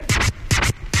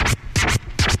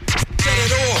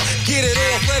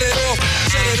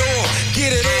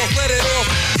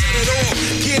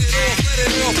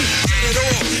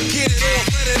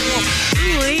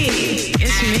Ooh-wee,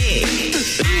 it's me.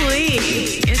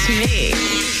 Ooh-wee, it's me.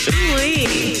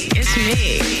 Ooh-wee, it's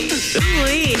me.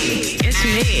 Ooh-wee, it's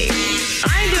me.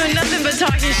 I ain't doing nothing but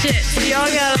talking shit, so y'all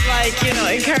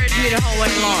gotta, encourage me the whole way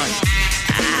long.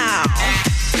 Ow.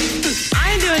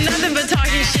 I ain't doing nothing but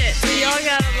talking shit, so y'all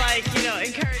gotta,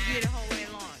 encourage me the whole way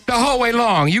long. The whole way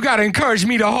long. You gotta encourage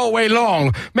me the whole way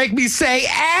long. Make me say,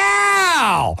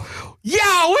 ow! Yo,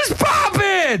 what's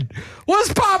poppin'?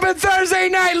 What's poppin' Thursday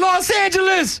night, Los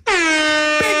Angeles? Big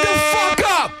the fuck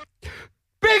up.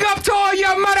 Big up to all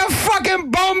your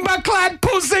motherfucking bomba-clad,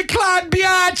 pussy-clad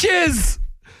biatches.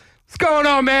 What's going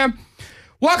on, man?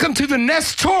 Welcome to the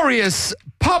Nestorious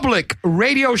Public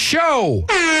Radio Show.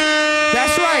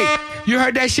 That's right. You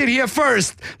heard that shit here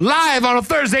first. Live on a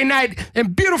Thursday night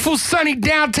in beautiful, sunny,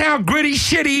 downtown, gritty,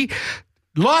 shitty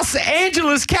Los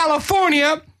Angeles,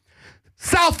 California.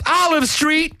 South Olive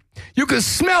Street. You can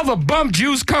smell the bump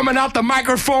juice coming out the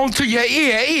microphone to your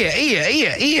ear. You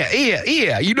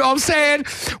know what I'm saying?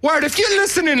 Word, if you're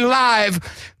listening live,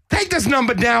 take this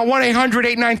number down,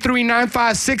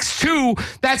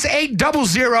 1-800-893-9562. That's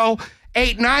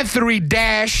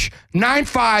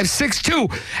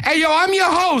 800-893-9562. Hey, yo, I'm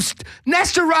your host,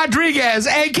 Nestor Rodriguez,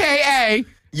 a.k.a.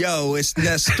 Yo, it's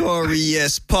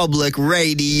Nestorious Public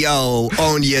Radio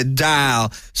on your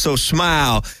dial. So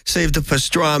smile. Save the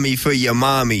pastrami for your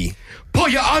mommy. Pull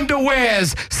your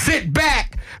underwears. Sit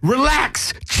back.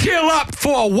 Relax. Chill up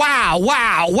for a wow.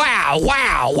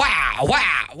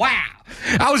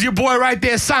 I was your boy right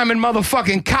there, Simon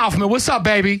motherfucking Kaufman. What's up,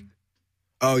 baby?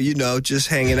 Oh, just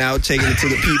hanging out, taking it to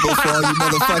the people for all you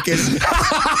motherfuckers.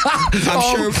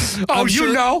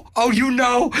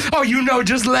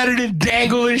 Just letting it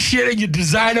dangle and shit in your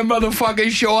designer motherfucking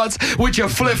shorts with your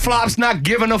flip-flops, not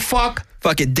giving a fuck.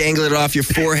 Fucking dangle it off your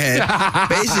forehead.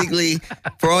 Basically,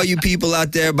 for all you people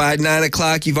out there, by 9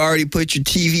 o'clock, you've already put your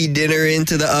TV dinner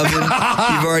into the oven.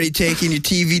 You've already taken your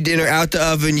TV dinner out the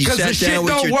oven. You sat down with your... Because the shit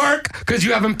don't work, because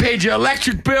you haven't paid your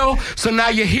electric bill, so now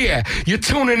you're here. You're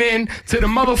tuning in to the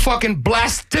motherfucking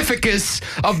blastificus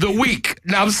of the week.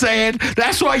 Know what I'm saying?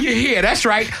 That's why you're here. That's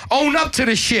right. Own up to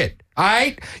the shit. All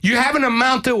right? You haven't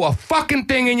amounted to a fucking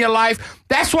thing in your life.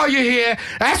 That's why you're here.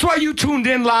 That's why you tuned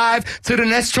in live to the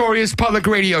Nestorious Public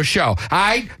Radio Show. All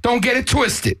right? Don't get it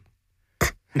twisted.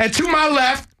 And to my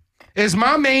left is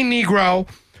my main Negro,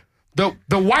 the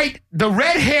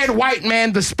red-haired white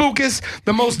man, the spookest,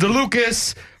 the most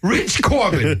delucus, Rich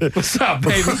Corbin. What's up,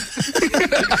 baby?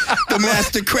 The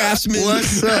master craftsman.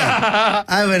 What's up?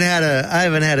 I haven't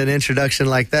had an introduction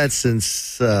like that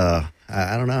since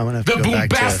I don't know. I'm gonna have to go back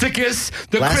to Boombasticus,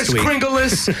 the Chris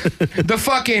Kringlus, the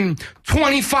fucking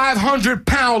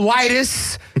 2,500-pound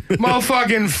lightus,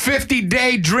 motherfucking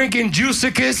 50-day drinking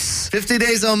juicicus. 50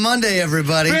 days on Monday,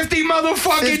 everybody. 50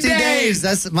 motherfucking 50 days.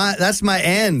 That's my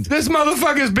end. This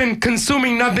motherfucker's been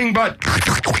consuming nothing but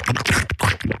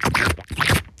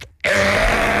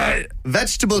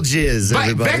vegetable jizz,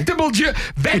 everybody. Vegetable jizz.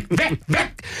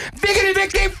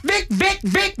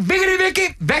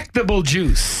 Vegetable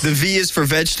juice. The V is for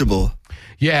vegetable.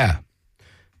 Yeah.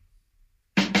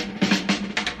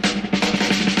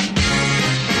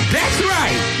 That's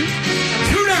right.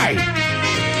 Tonight,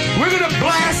 we're going to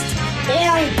blast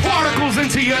oral particles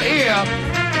into your ear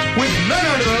with none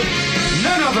other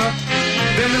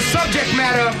than the subject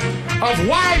matter of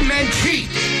why men cheat.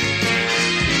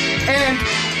 And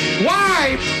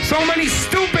why so many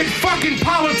stupid fucking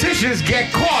politicians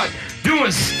get caught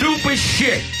doing stupid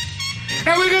shit.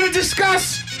 And we're going to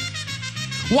discuss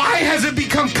why has it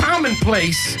become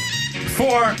commonplace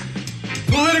for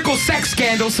political sex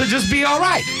scandals to just be all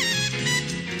right.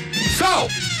 So,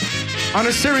 on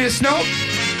a serious note,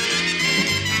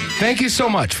 thank you so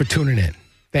much for tuning in.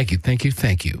 Thank you.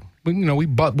 We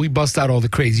bust out all the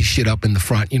crazy shit up in the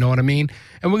front, you know what I mean?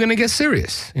 And we're going to get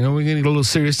serious. We're going to get a little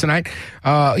serious tonight.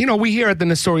 We here at the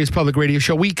Nestorious Public Radio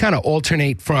Show, we kind of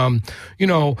alternate from,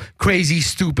 crazy,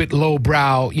 stupid,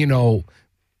 lowbrow,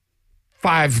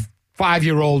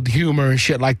 five-year-old humor and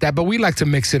shit like that. But we like to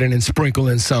mix it in and sprinkle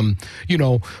in some,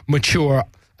 mature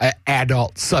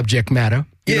adult subject matter.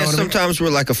 Yeah, sometimes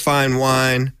we're like a fine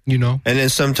wine. And then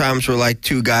sometimes we're like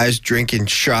two guys drinking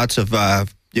shots of...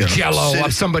 Jello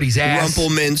up somebody's ass.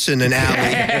 Rumplemintz in an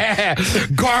alley.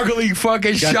 Gargling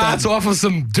fucking shots off of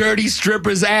some dirty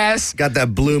stripper's ass. Got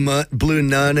that blue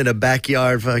nun in a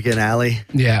backyard fucking alley.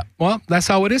 Yeah, well, that's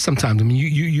how it is sometimes. I mean,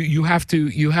 you have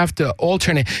to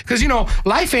alternate because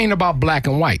life ain't about black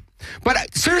and white.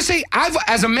 But seriously,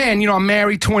 as a man, I'm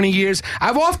married 20 years.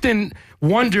 I've often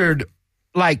wondered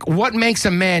like what makes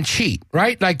a man cheat,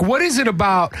 right? Like what is it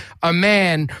about a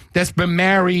man that's been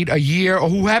married a year or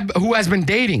who has been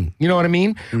dating? You know what I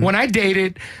mean? Mm-hmm. When I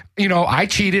dated, I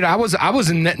cheated. I was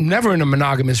never in a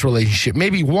monogamous relationship.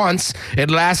 Maybe once.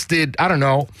 It lasted, I don't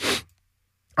know,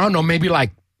 maybe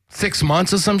like 6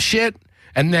 months or some shit.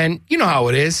 And then you know how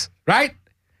it is, right?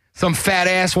 Some fat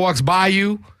ass walks by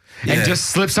you and just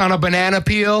slips on a banana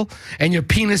peel, and your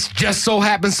penis just so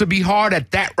happens to be hard at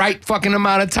that right fucking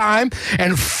amount of time,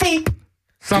 and foop,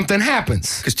 something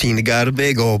happens. Because Tina got a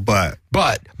big old butt.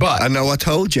 But. I know I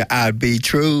told you I'd be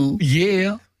true.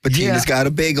 Yeah. But Tina's got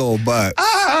a big old butt. So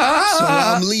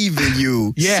I'm leaving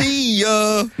you. Yeah. See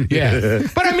ya. Yeah.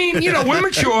 But I mean, we're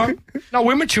mature. No,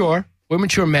 we're mature. We're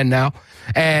mature men now.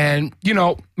 And,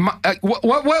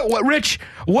 what Rich,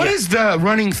 what is the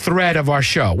running thread of our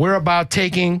show? We're about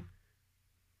taking...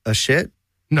 A shit?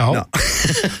 No.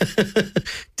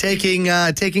 Taking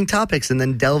topics and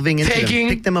then delving into them.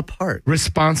 Pick them apart.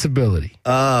 Responsibility.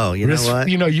 Oh, you know what?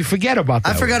 You forget about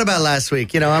that. I forgot about last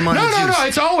week. I'm on the juice. No,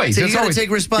 it's always. So you got to always.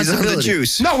 take responsibility. He's on the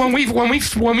juice. No, when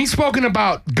we've spoken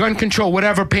about gun control,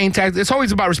 whatever, pain tax, it's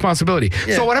always about responsibility.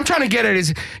 Yeah. So what I'm trying to get at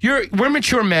is we're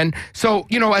mature men. So,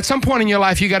 at some point in your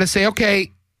life, you got to say,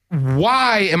 okay,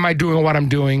 why am I doing what I'm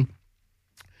doing?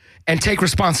 And take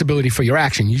responsibility for your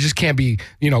action. You just can't be,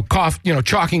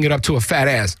 chalking it up to a fat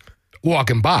ass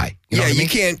walking by. You know what I mean? You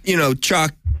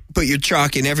can't, put your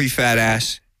chalk in every fat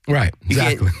ass. Right,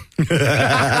 exactly.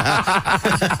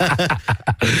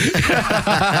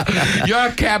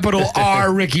 You're capital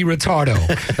R Ricky Ritardo.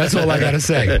 That's all I gotta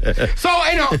say. So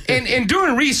in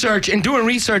doing research, I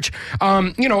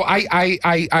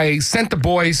sent the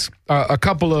boys a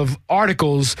couple of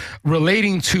articles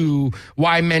relating to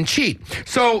why men cheat.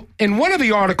 So in one of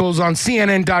the articles on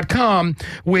CNN.com,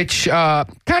 which kind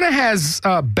of has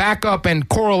backup and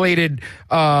correlated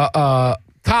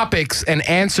topics and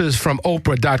answers from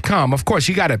Oprah.com. Of course,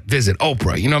 you got to visit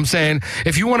Oprah. You know what I'm saying?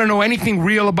 If you want to know anything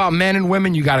real about men and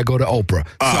women, you got to go to Oprah.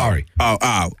 Sorry.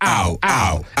 Ow.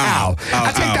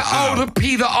 I take the O, the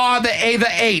P, the R, the A, the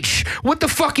H. What the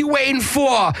fuck you waiting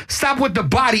for? Stop with the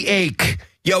body ache.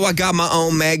 Yo, I got my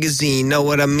own magazine. Know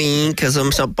what I mean? Because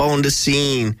I'm up on the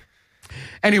scene.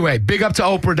 Anyway, big up to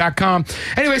Oprah.com.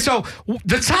 Anyway, so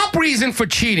the top reason for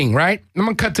cheating, right? I'm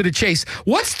going to cut to the chase.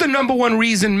 What's the number one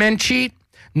reason men cheat?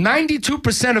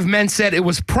 92% of men said it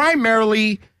was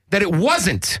primarily that it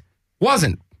wasn't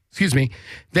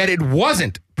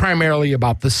primarily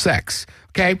about the sex.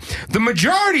 Okay. The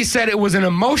majority said it was an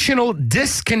emotional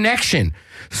disconnection,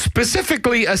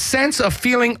 specifically a sense of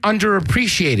feeling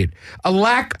underappreciated, a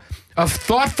lack of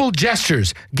thoughtful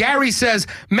gestures. Gary says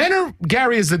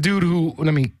Gary is the dude who,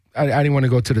 I didn't want to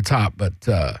go to the top, but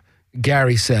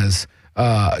Gary says,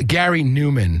 Gary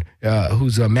Newman,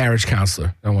 who's a marriage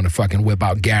counselor. I don't want to fucking whip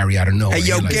out Gary out of nowhere.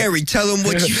 Hey, Gary, tell him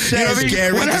what you said,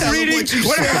 Gary. When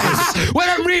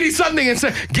I'm reading something and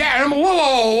say, Gary, I'm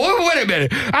whoa, wait a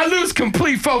minute. I lose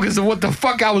complete focus of what the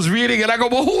fuck I was reading, and I go,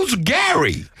 well, who's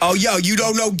Gary? Oh, you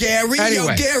don't know Gary?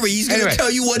 Anyway, Gary, he's going to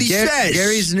tell you what he says.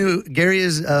 Gary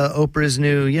is Oprah's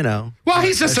new, Well,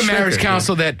 he's just a marriage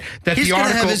counselor that he's the article... He's going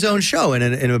to have his own show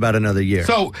in about another year.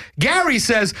 So, Gary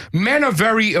says men are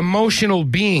very emotional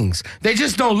beings. They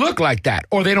just don't look like that,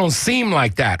 or they don't seem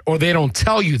like that, or they don't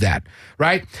tell you that,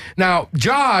 right? Now,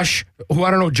 Josh, who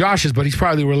I don't know who Josh is, but he's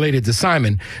probably related to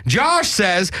Simon. Josh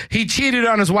says he cheated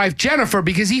on his wife, Jennifer,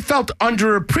 because he felt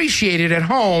underappreciated at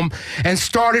home and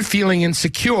started feeling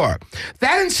insecure.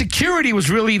 That insecurity was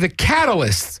really the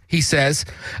catalyst, he says.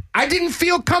 I didn't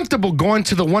feel comfortable going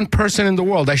to the one person in the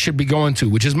world I should be going to,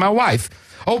 which is my wife.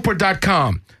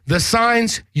 Oprah.com. The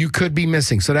signs you could be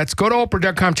missing. So go to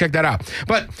Oprah.com, check that out.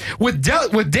 But with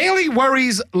daily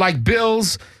worries like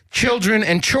bills, children,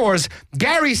 and chores,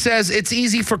 Gary says it's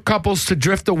easy for couples to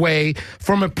drift away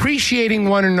from appreciating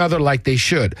one another like they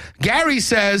should. Gary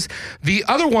says the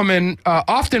other woman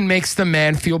often makes the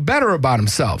man feel better about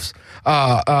themselves.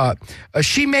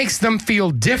 She makes them feel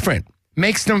different.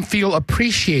 Makes them feel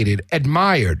appreciated,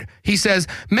 admired. He says,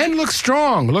 men look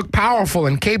strong, look powerful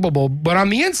and capable, but on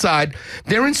the inside,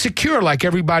 they're insecure like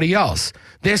everybody else.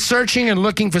 They're searching and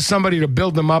looking for somebody to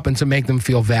build them up and to make them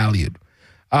feel valued.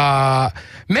 Men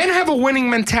have a winning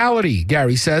mentality,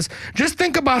 Gary says. Just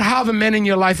think about how the men in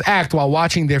your life act while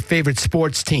watching their favorite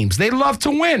sports teams. They love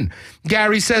to win.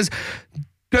 Gary says,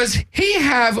 does he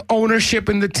have ownership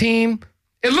in the team?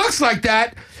 It looks like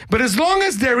that, but as long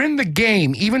as they're in the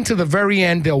game, even to the very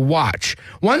end, they'll watch.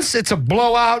 Once it's a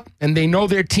blowout and they know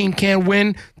their team can't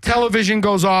win, television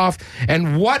goes off.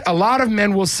 And what a lot of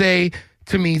men will say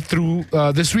to me through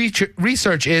this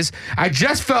research is, I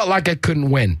just felt like I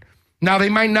couldn't win. Now, they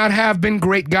might not have been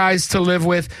great guys to live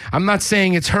with. I'm not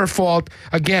saying it's her fault,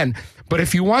 again. But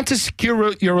if you want to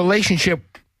secure your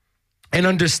relationship and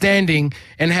understanding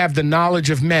and have the knowledge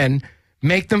of men,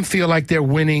 make them feel like they're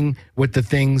winning with the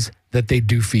things that they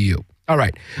do for you. All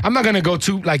right. I'm not going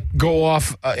to go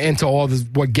off into all this,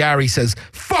 what Gary says.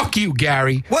 Fuck you,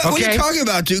 Gary. What are you talking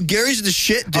about, dude? Gary's the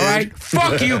shit, dude. All right.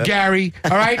 Fuck you, Gary.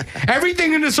 All right.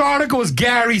 Everything in this article is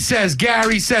Gary says.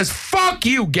 Gary says, fuck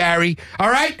you, Gary. All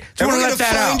right. And we're going to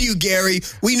find you, Gary.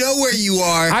 We know where you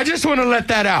are. I just want to let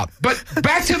that out. But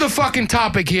back to the fucking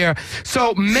topic here.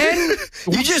 So men.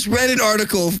 You just read an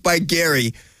article by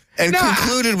Gary. And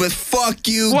concluded with "fuck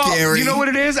you, Gary." You know what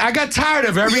it is? I got tired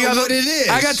of every other. What it is?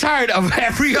 I got tired of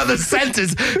every other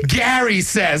sentence Gary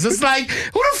says. It's like,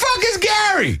 who the fuck is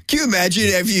Gary? Can you imagine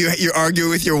if you're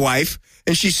arguing with your wife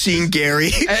and she's seeing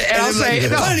Gary and I'll say,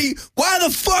 like, "Honey, why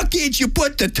the fuck did you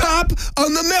put the top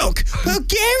on the milk?" Well,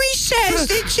 Gary says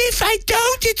that if I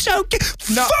don't, it's okay.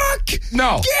 No, fuck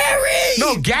no, Gary.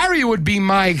 No, Gary would be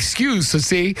my excuse.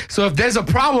 See, so if there's a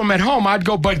problem at home, I'd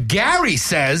go. But Gary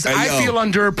says I feel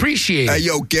underappreciated. Hey,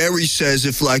 Gary says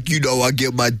if I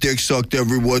get my dick sucked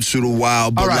every once in a while,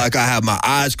 but I have my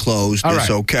eyes closed, it's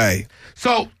okay.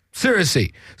 So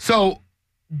seriously,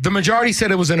 the majority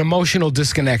said it was an emotional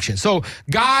disconnection. So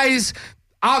guys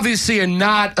obviously are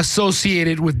not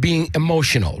associated with being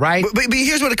emotional, right? But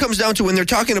here's what it comes down to when they're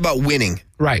talking about winning.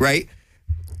 Right?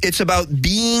 It's about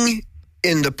being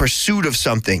in the pursuit of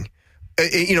something,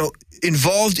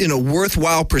 involved in a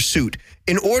worthwhile pursuit.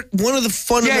 One of the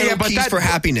fundamental keys for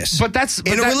happiness. But that's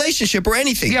in a relationship or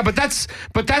anything. Yeah, but that's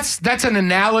an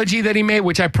analogy that he made,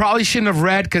 which I probably shouldn't have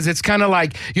read because it's kind of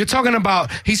like he's talking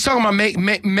about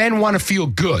men want to feel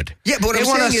good. Yeah, but they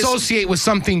want to associate with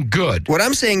something good. What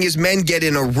I'm saying is men get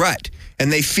in a rut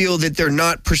and they feel that they're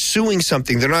not pursuing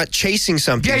something, they're not chasing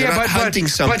something, they're not hunting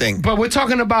something. But we're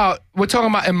talking about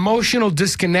emotional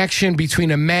disconnection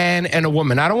between a man and a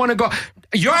woman. I don't want to go.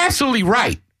 You're absolutely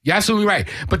right. You're absolutely right.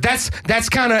 But that's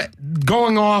kind of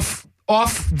going off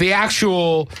the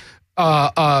actual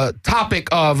topic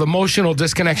of emotional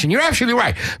disconnection. You're absolutely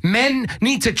right. Men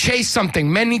need to chase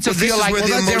something. Men need to feel like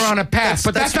they're on a path.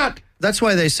 But that's not. That's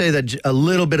why they say that a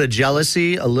little bit of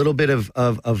jealousy, a little bit of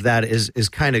that is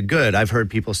kind of good. I've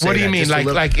heard people say that. What do you mean?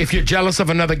 Like if you're jealous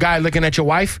of another guy looking at your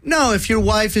wife? No, if your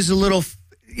wife is a little,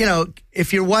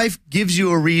 if your wife gives you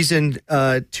a reason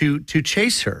to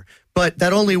chase her. But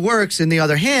that only works, in the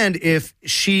other hand, if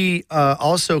she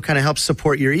also kind of helps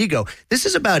support your ego. This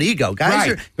is about ego.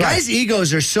 Guys'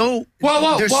 egos are so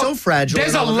so fragile.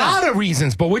 There's a lot of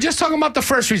reasons, but we're just talking about the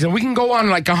first reason. We can go on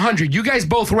like 100. You guys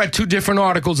both read 2 different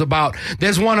articles about,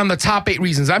 there's one on the top 8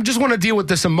 reasons. I just want to deal with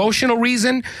this emotional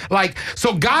reason.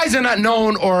 So guys are not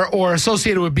known or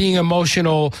associated with being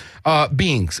emotional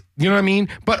beings. You know what I mean?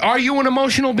 But are you an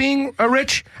emotional being,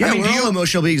 Rich? Yeah, we're all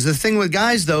emotional beings. The thing with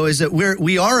guys, though, is that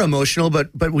we are emotional,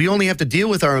 but we only have to deal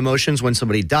with our emotions when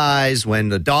somebody dies, when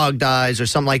the dog dies, or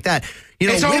something like that.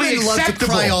 Women love to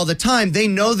cry all the time. They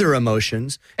know their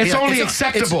emotions. It's only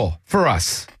acceptable for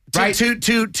us, right?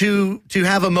 To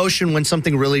have emotion when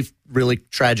something really, really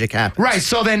tragic happens. Right.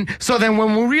 So then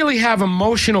when we really have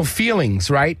emotional feelings,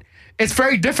 right, it's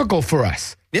very difficult for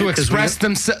us. To express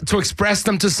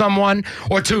them to someone,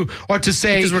 or to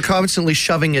say, because we're constantly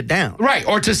shoving it down, right?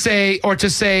 Or to say, I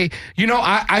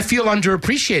feel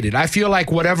underappreciated. I feel like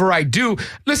whatever I do.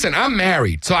 Listen, I'm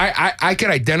married, so I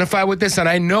can identify with this, and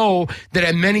I know that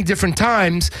at many different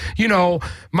times,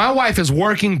 my wife is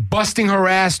working, busting her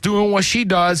ass, doing what she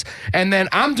does, and then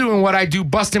I'm doing what I do,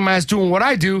 busting my ass, doing what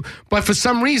I do. But for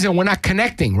some reason, we're not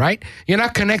connecting, right? You're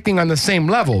not connecting on the same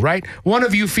level, right? One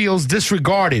of you feels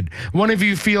disregarded. One of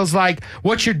you feels like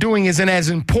what you're doing isn't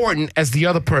as important as the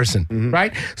other person,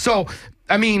 right? So,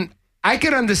 I mean, I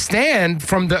could understand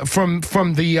from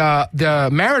the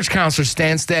marriage counselor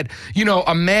stance that,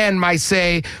 a man might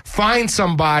say, find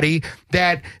somebody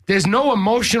that there's no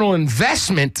emotional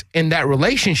investment in that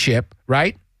relationship,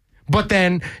 right? But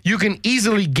then you can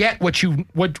easily get what you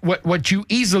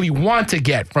easily want to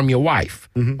get from your wife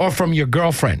or from your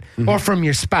girlfriend or from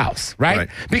your spouse, right?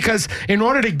 Because in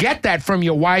order to get that from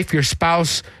your wife, your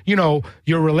spouse, your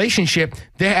relationship,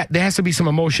 there has to be some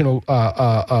emotional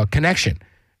connection,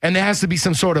 and there has to be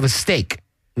some sort of a stake,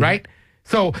 right?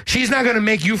 So she's not going to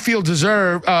make you feel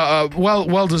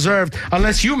well deserved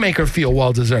unless you make her feel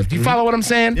well deserved. Do you follow what I'm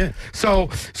saying? Yeah. So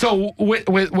with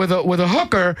a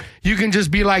hooker, you can just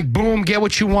be like, boom, get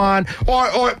what you want,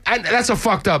 or and that's a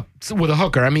fucked up with a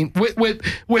hooker. I mean, with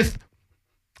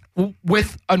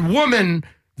a woman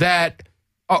that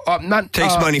not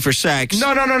takes money for sex.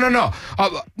 No.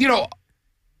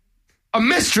 A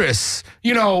mistress,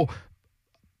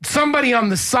 somebody on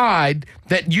the side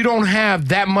that you don't have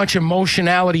that much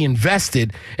emotionality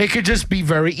invested, it could just be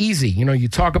very easy. You know, you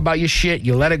talk about your shit,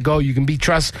 you let it go, you can be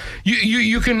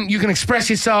you can express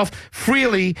yourself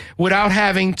freely without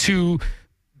having to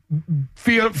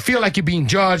feel like you're being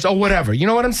judged or whatever. You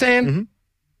know what I'm saying? Mm-hmm.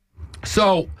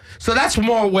 So that's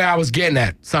more where I was getting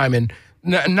at, Simon.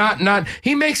 Not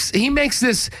he makes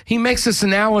this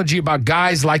analogy about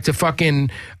guys like to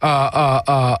fucking being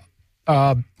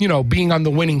on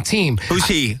the winning team. Who's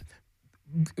he?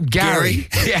 Gary.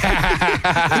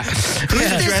 Yeah.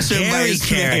 Who's addressing by his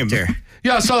character?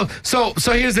 Yeah, so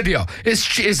here's the deal.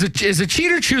 Is a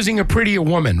cheater choosing a prettier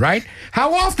woman, right?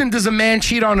 How often does a man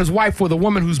cheat on his wife with a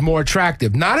woman who's more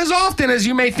attractive? Not as often as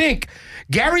you may think.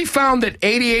 Gary found that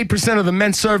 88% of the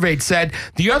men surveyed said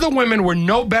the other women were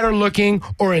no better looking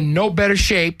or in no better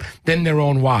shape than their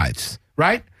own wives,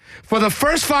 right? For the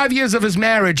first 5 years of his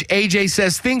marriage, AJ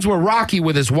says things were rocky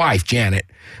with his wife, Janet.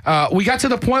 We got to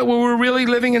the point where we were really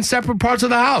living in separate parts of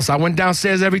the house. I went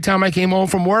downstairs every time I came home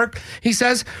from work, he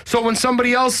says. So when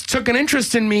somebody else took an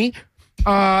interest in me,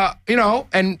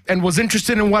 and was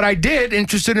interested in what I did,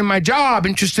 interested in my job,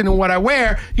 interested in what I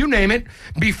wear, you name it,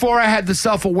 before I had the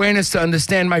self-awareness to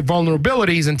understand my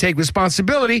vulnerabilities and take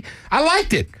responsibility, I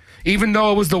liked it, even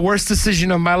though it was the worst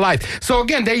decision of my life. So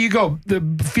again, there you go, the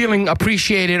feeling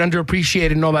appreciated,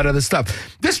 underappreciated, and all that other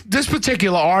stuff. This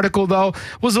particular article, though,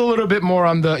 was a little bit more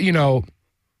on the,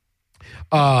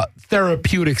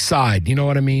 therapeutic side, you know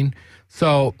what I mean?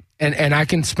 So, and I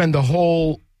can spend the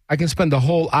whole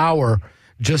hour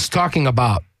just talking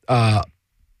about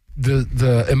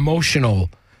the emotional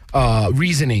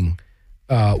reasoning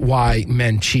why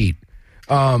men cheat.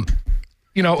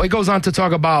 It goes on to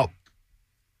talk about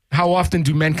how often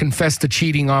do men confess to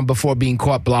cheating on before being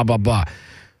caught, blah, blah, blah.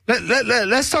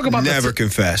 Let's talk about Never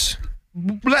confess.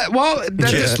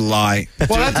 Just is, lie.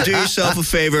 Well, do yourself a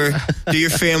favor. Do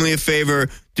your family a favor.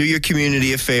 Do your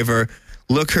community a favor.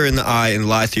 Look her in the eye and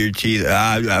lie through your teeth.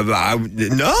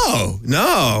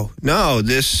 No.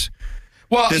 This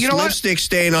lipstick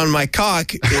stain on my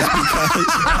cock is because.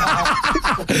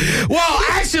 Well,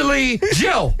 actually,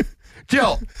 Jill,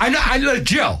 I know,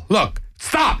 Jill. Look,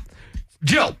 stop,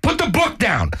 Jill. Put the book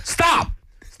down. Stop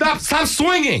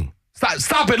swinging.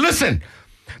 Stop it. Listen,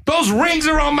 those rings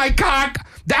are on my cock.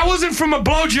 That wasn't from a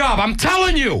blowjob. I'm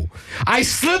telling you. I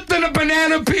slipped in a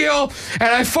banana peel and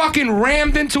I fucking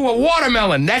rammed into a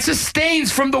watermelon. That's the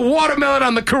stains from the watermelon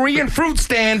on the Korean fruit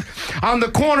stand on the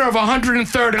corner of 103rd and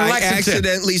Lexington. I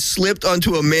accidentally slipped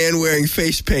onto a man wearing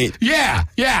face paint. Yeah.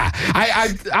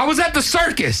 I was at the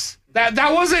circus.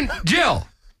 That wasn't Jill.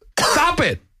 Stop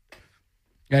it.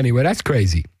 Anyway, that's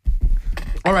crazy.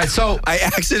 All right, so I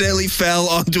accidentally fell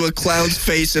onto a clown's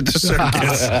face at the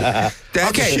circus.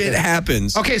 That shit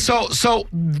happens. Okay, so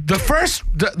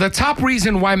the top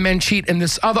reason why men cheat in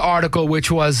this other article, which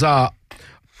was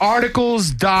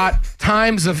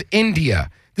articles.times of India.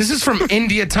 This is from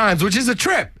India Times, which is a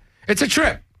trip. It's a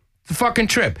trip. It's a fucking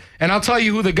trip. And I'll tell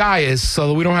you who the guy is so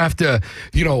that we don't have to,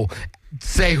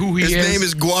 say who he is. His name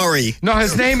is Gwari. No,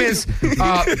 his name is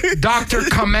Dr.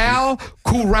 Kamal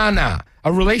Khurana.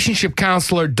 A relationship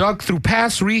counselor dug through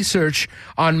past research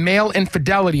on male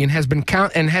infidelity and has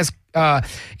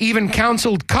even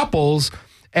counseled couples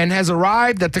and has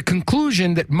arrived at the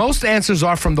conclusion that most answers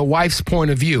are from the wife's point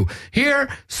of view. Here are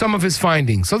some of his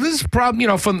findings. So this is probably,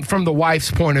 from the wife's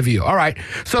point of view. All right.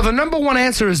 So the number one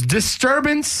answer is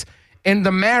disturbance in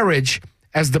the marriage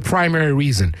as the primary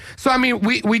reason. So,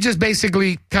 we just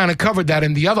basically kind of covered that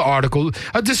in the other article,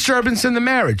 a disturbance in the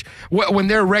marriage. When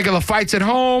there are regular fights at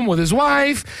home with his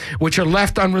wife, which are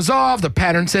left unresolved, a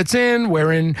pattern sets in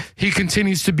wherein he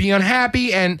continues to be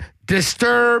unhappy and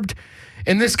disturbed.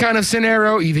 In this kind of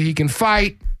scenario, either he can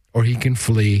fight or he can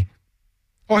flee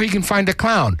or he can find a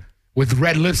clown with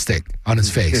red lipstick on his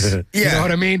face. Yeah. You know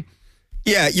what I mean?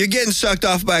 Yeah, you're getting sucked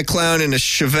off by a clown in a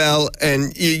Chevelle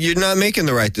and you're not making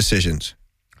the right decisions.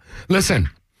 Listen,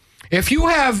 if you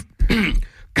have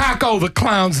Kako the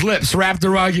clown's lips wrapped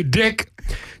around your dick,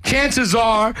 chances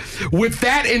are, with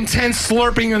that intense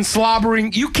slurping and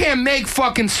slobbering, you can't make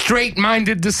fucking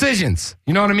straight-minded decisions.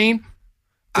 You know what I mean?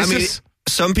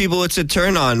 Some people it's a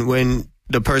turn on when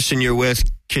the person you're with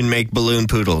can make balloon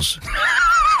poodles.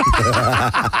 That's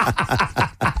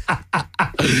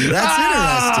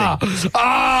interesting.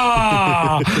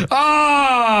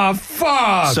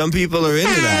 Fuck. Some people are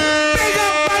into that. Big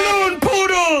up balloon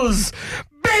poodles.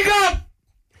 Big up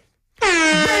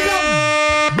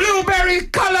blueberry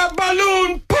color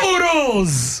balloon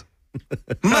poodles.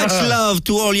 Much love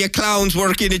to all your clowns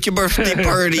working at your birthday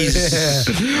parties.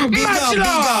 Big Much up,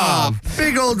 love. big up.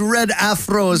 Big old red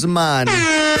afros, man. Big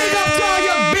up to all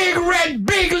you big red,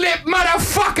 big lip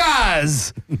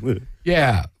motherfuckers.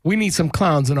 Yeah, we need some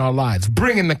clowns in our lives.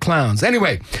 Bring in the clowns.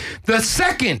 Anyway, the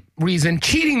second reason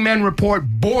cheating men report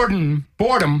boredom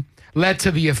led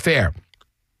to the affair.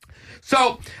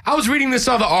 So I was reading this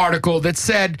other article that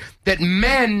said that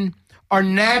men are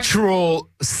natural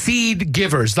seed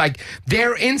givers. Like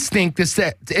their instinct is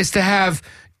to have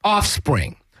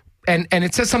offspring. And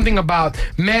it says something about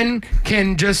men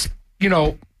can just,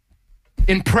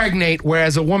 impregnate,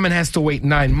 whereas a woman has to wait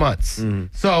 9 months.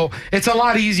 So it's a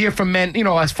lot easier for men,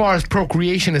 as far as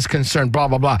procreation is concerned, blah,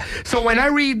 blah, blah. So when I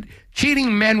read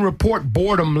cheating men report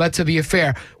boredom led to the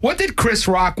affair, what did Chris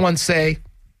Rock once say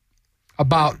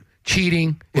about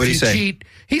cheating? What did he say? Cheat,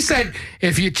 he said,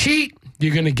 if you cheat,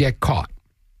 you're going to get caught.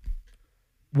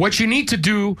 What you need to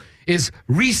do is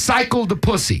recycle the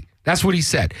pussy. That's what he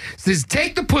said. He says,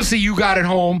 take the pussy you got at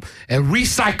home and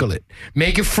recycle it.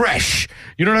 Make it fresh.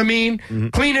 You know what I mean? Mm-hmm.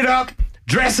 Clean it up.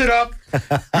 Dress it up.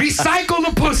 Recycle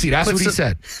the pussy. That's what he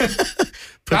said.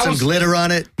 Put some glitter on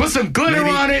it. Put some glitter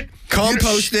on it.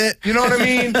 Compost it. You know what I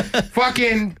mean?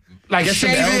 Fucking, like, Get some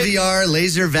shave it. LVR,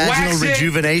 laser vaginal Wax it.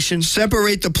 rejuvenation.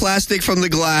 Separate the plastic from the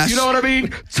glass. You know what I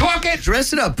mean? Talk it.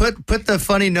 Dress it up. Put the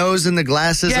funny nose and the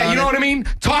glasses Yeah, on you know it. what I mean?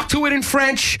 Talk to it in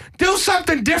French. Do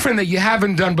something different that you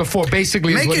haven't done before,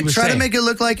 basically, is what he was Try saying. to make it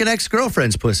look like an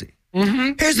ex-girlfriend's pussy.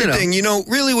 Here's the thing,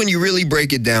 really when you really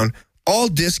break it down, all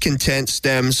discontent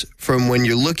stems from when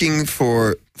you're looking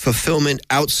for fulfillment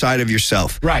outside of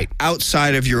yourself. Right.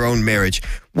 Outside of your own marriage.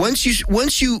 Once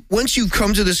you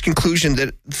come to this conclusion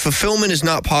that fulfillment is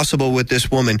not possible with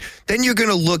this woman, then you're going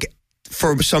to look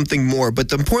for something more. But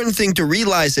the important thing to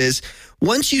realize is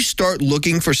once you start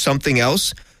looking for something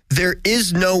else, there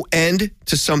is no end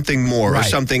to something more or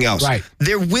something else. Right.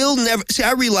 There will never... See,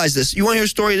 I realize this. You want to hear a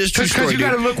story? This is a true story, Because you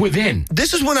got to look within.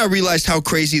 This is when I realized how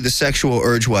crazy the sexual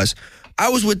urge was. I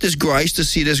was with this girl. I used to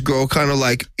see this girl kind of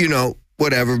like,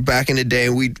 whatever, back in the day.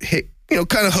 And we'd hit,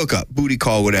 kind of hook up, booty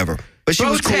call, whatever. But she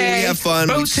was cool. We had fun.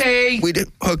 We'd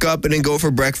hook up and then go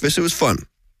for breakfast. It was fun.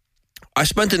 I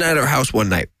spent the night at her house one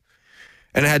night.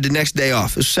 And I had the next day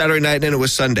off. It was Saturday night and then it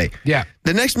was Sunday. Yeah.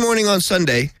 The next morning on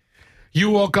Sunday... You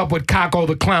woke up with Kako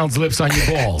the Clown's lips on your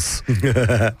balls.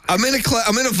 I'm in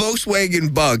a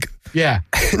Volkswagen Bug. Yeah.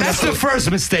 That's the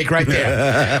first mistake right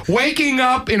there. Waking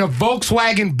up in a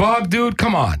Volkswagen Bug, dude,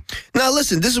 come on. Now,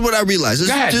 listen, this is what I realized.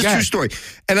 This is a true story.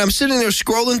 And I'm sitting there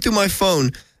scrolling through my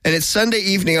phone, and it's Sunday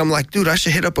evening. I'm like, dude, I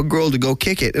should hit up a girl to go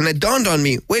kick it. And it dawned on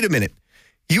me, wait a minute.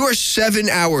 You are 7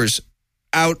 hours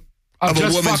out of a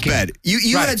woman's bed.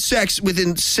 You had sex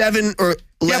within 7 or less hours.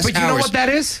 Yeah, but you know what that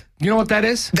is? You know what that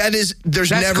is? That is,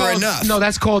 there's never enough. No,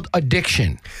 that's called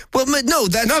addiction. Well,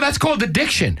 that's called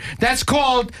addiction. That's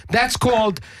called,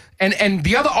 and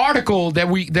the other article that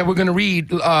we're going to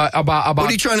read about. What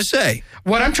are you trying to say?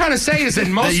 What I'm trying to say is that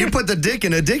most you put the dick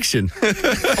in addiction.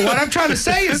 What I'm trying to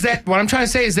say is that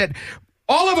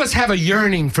all of us have a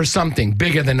yearning for something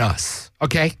bigger than us.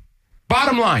 Okay.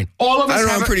 Bottom line, all of us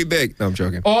I'm pretty big. No, I'm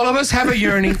joking. All of us have a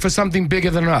yearning for something bigger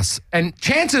than us. And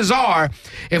chances are,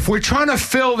 if we're trying to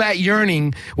fill that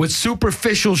yearning with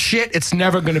superficial shit, it's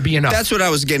never going to be enough. That's what I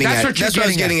was getting at. That's what I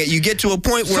was getting at. You get to a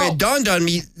point where it dawned on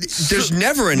me, there's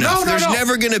never enough. There's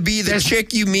never going to be the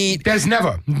chick you meet. There's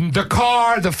never. The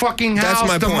car, the fucking house, that's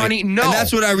my the point. money. No. And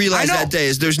that's what I realized that day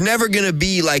is there's never going to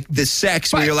be like the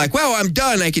sex where you're like, wow, I'm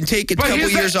done. I can take a couple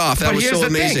years off. That was so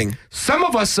amazing. Some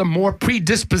of us are more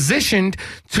predispositioned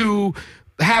to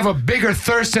have a bigger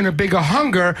thirst and a bigger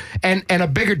hunger and a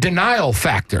bigger denial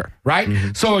factor, right?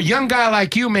 Mm-hmm. So a young guy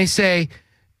like you may say,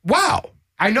 wow,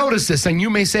 I noticed this. And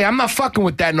you may say, I'm not fucking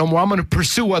with that no more. I'm going to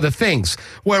pursue other things.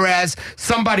 Whereas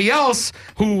somebody else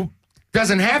who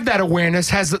doesn't have that awareness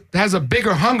has a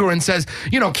bigger hunger and says,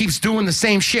 keeps doing the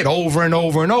same shit over and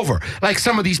over and over. Like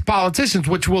some of these politicians,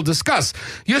 which we'll discuss.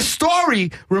 Your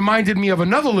story reminded me of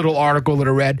another little article that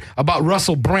I read about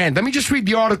Russell Brand. Let me just read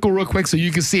the article real quick so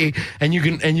you can see and you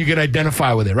can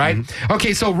identify with it, right? Mm-hmm.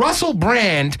 Okay, so Russell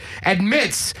Brand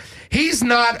admits he's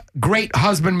not great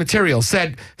husband material,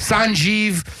 said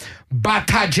Sanjeev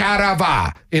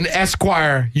Bhattacharya in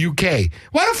Esquire, UK.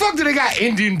 Why the fuck do they got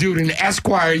Indian dude in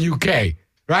Esquire, UK?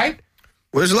 Right?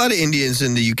 Well, there's a lot of Indians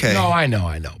in the UK. No, I know.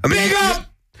 I mean,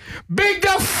 big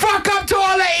the fuck up to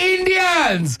all the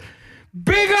Indians.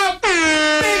 Big up to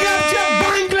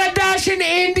Bangladesh and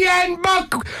India and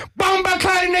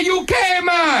Bombaklan in the UK,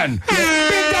 man. Big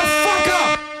the fuck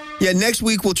up. Yeah, next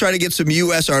week we'll try to get some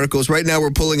U.S. articles. Right now we're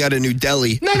pulling out of New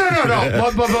Delhi. No.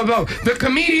 The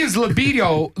comedian's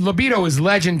libido is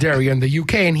legendary in the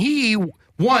UK, and he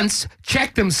once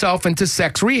checked himself into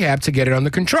sex rehab to get it under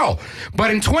control.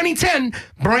 But in 2010,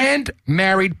 Brand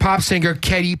married pop singer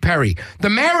Katy Perry.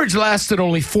 The marriage lasted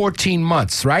only 14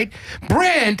 months, right?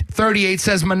 Brand, 38,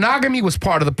 says monogamy was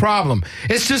part of the problem.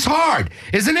 It's just hard,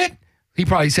 isn't it? He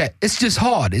probably said, it's just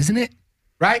hard, isn't it?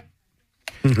 Right?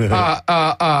 He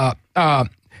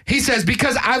says,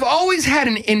 because I've always had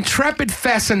an intrepid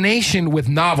fascination with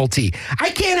novelty.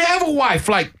 I can't have a wife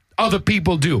like other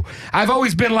people do. I've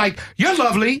always been like, you're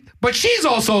lovely, but she's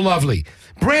also lovely.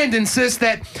 Brand insists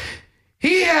that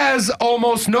he has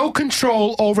almost no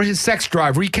control over his sex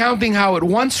drive, recounting how it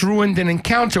once ruined an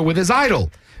encounter with his idol,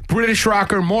 British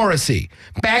rocker Morrissey,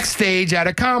 backstage at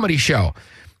a comedy show.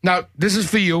 Now, this is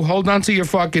for you. Hold on to your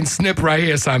fucking snip right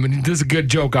here, Simon. This is a good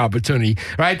joke opportunity,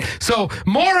 right? So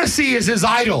Morrissey is his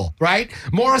idol, right?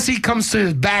 Morrissey comes to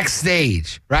his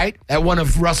backstage, right, at one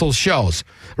of Russell's shows,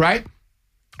 right?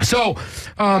 So,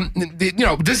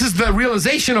 this is the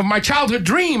realization of my childhood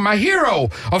dream, my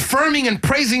hero, affirming and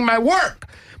praising my work.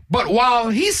 But while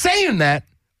he's saying that,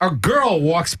 a girl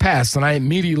walks past and I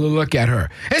immediately look at her.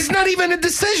 It's not even a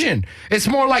decision. It's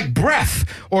more like breath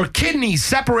or kidneys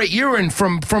separate urine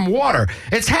from water.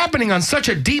 It's happening on such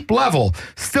a deep level.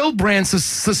 Still, Brand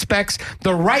suspects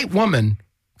the right woman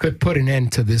could put an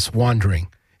end to this wandering.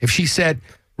 If she said,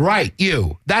 right,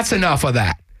 you, that's enough of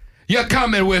that. You're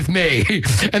coming with me.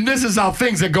 And this is how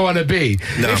things are going to be.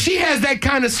 No. If she has that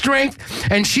kind of strength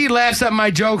and she laughs at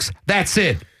my jokes, that's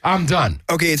it. I'm done.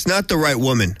 Okay, it's not the right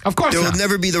woman. Of course not. There will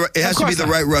never be the. It has to be the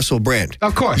right Russell Brand.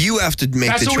 Of course. You have to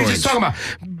make the choice. That's what we're just talking about.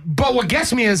 But what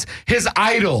gets me is his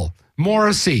idol,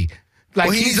 Morrissey. Like,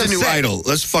 well, he's a new idol.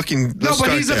 Let's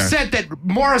he's upset that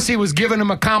Morrissey was giving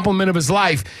him a compliment of his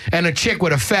life and a chick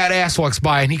with a fat ass walks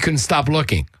by and he couldn't stop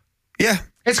looking. Yeah.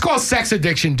 It's called sex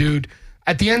addiction, dude.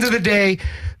 At the end of the day,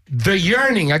 the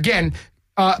yearning, again,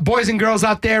 boys and girls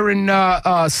out there in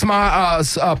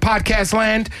podcast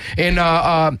land, in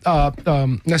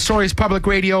Nestorius Public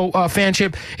Radio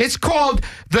fanship, it's called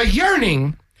the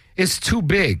yearning is too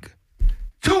big.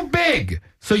 Too big.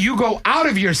 So you go out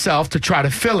of yourself to try to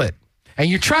fill it. And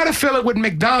you try to fill it with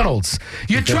McDonald's.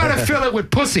 You try to fill it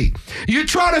with pussy. You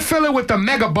try to fill it with the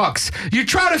mega bucks. You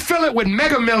try to fill it with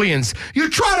mega millions. You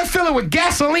try to fill it with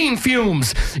gasoline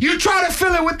fumes. You try to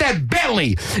fill it with that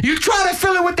Bentley. You try to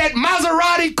fill it with that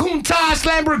Maserati, Countach,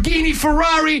 Lamborghini,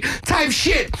 Ferrari type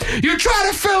shit. You try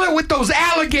to fill it with those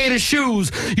alligator shoes.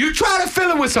 You try to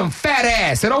fill it with some fat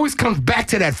ass. It always comes back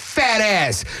to that fat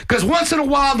ass. Because once in a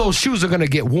while, those shoes are going to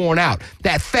get worn out.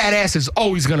 That fat ass is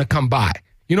always going to come by.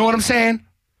 You know what I'm saying?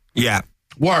 Yeah.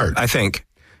 Word. I think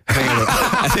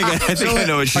I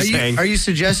know what she's saying. Are you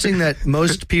suggesting that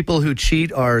most people who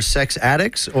cheat are sex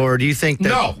addicts, or do you think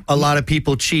that a lot of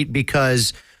people cheat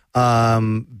because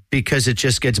it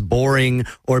just gets boring,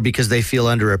 or because they feel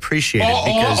underappreciated?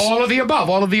 All of the above.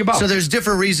 All of the above. So there's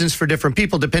different reasons for different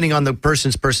people depending on the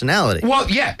person's personality. Well,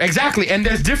 yeah, exactly. And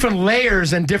there's different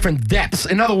layers and different depths.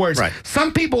 In other words,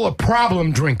 some people are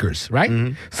problem drinkers, right?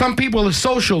 Mm-hmm. Some people are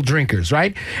social drinkers,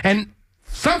 right? And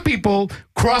some people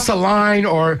cross a line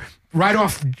or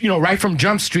right from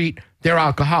Jump Street, they're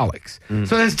alcoholics. Mm.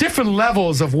 So there's different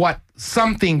levels of what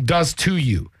something does to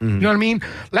you. Mm. You know what I mean?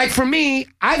 Like for me,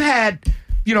 I've had,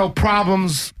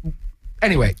 problems.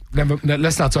 Anyway,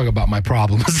 let's not talk about my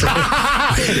problems. We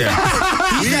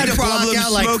had problems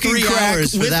smoking crack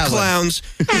with clowns.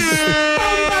 Oh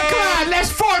my God,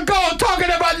 let's forego talking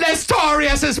about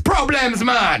Nestorius' problems,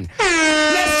 man.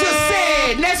 Let's just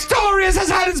say Nestorius has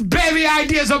had his baby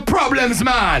ideas of problems,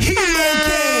 man. Him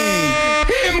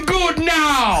okay. Him good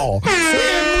now.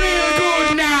 Him real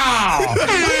good now.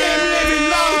 Him living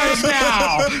large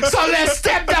now. So let's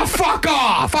step the fuck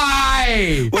off,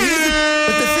 aye. But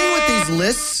the thing with these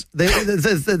lists,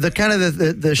 the kind of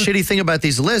the shitty thing about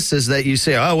these lists is that you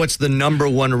say, oh, what's the number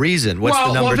one reason? What's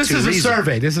the number two reason? This is a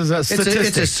survey. This is a statistic.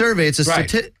 It's a survey. It's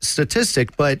a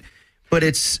statistic, but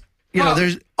it's,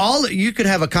 there's you could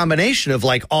have a combination of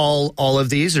like all of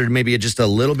these, or maybe just a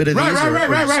little bit of these.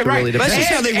 Right. Really that's just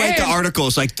how they write the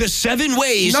articles, like the 7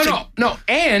 ways. No.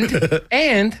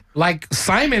 And like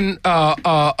Simon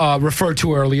referred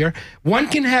to earlier, one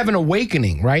can have an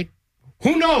awakening, right?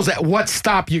 Who knows at what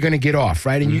stop you're going to get off,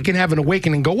 right? And you can have an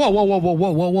awakening and go,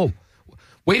 whoa.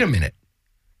 Wait a minute.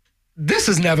 This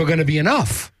is never going to be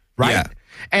enough, right? Yeah.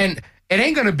 And it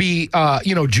ain't going to be,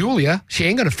 Julia. She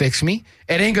ain't going to fix me.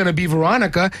 It ain't going to be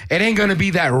Veronica. It ain't going to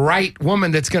be that right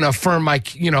woman that's going to affirm my,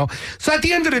 So at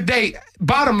the end of the day,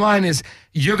 bottom line is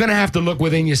you're going to have to look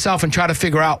within yourself and try to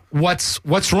figure out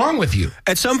what's wrong with you.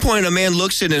 At some point, a man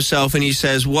looks at himself and he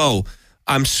says, whoa,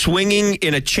 I'm swinging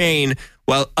in a chain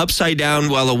while upside down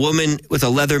while a woman with a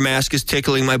leather mask is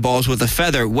tickling my balls with a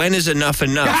feather. When is enough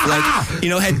enough?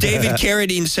 Had David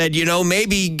Carradine said,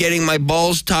 maybe getting my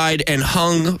balls tied and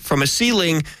hung from a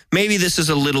ceiling, maybe this is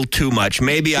a little too much.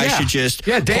 Maybe I should just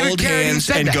hold hands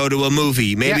and go to a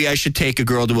movie. Maybe I should take a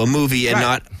girl to a movie and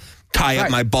not tie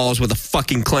up my balls with a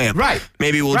fucking clamp. Right.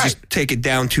 Maybe we'll just take it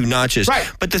down 2 notches. Right.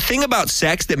 But the thing about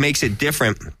sex that makes it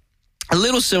different, a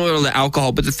little similar to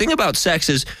alcohol, but the thing about sex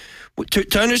is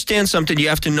to understand something, you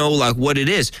have to know like what it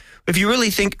is. If you really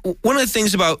think, one of the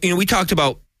things about, we talked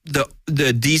about the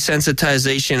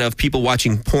desensitization of people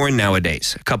watching porn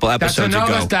nowadays a couple episodes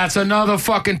ago. That's another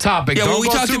fucking topic. Yeah, Don't we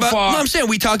go talked too about. far. No, I'm saying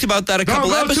we talked about that a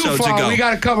couple episodes ago. We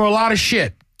got to cover a lot of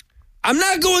shit. I'm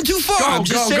not going too far. I'm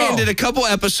just saying that a couple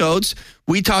episodes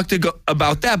we talked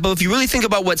about that. But if you really think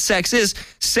about what sex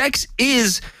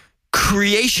is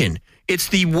creation. It's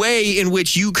the way in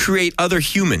which you create other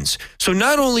humans. So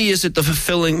not only is it the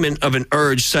fulfillment of an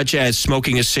urge, such as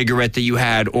smoking a cigarette that you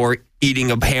had or eating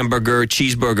a hamburger,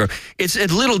 cheeseburger. It's a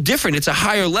little different. It's a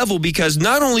higher level because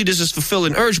not only does this fulfill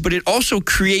an urge, but it also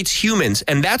creates humans.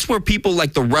 And that's where people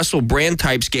like the Russell Brand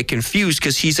types get confused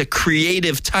because he's a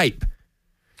creative type.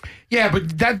 Yeah,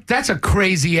 but that's a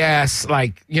crazy ass,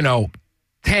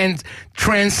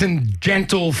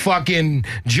 transcendental fucking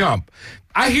jump.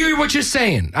 I hear what you're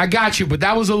saying. I got you, but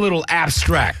that was a little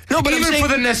abstract. No, but even for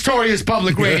the Nestorius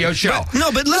Public Radio Show.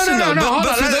 But listen,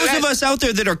 but for those of us out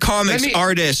there that are comics,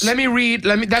 artists. Let me read.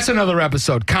 That's another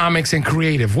episode, comics and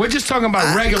creative. We're just talking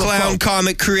about regular clown,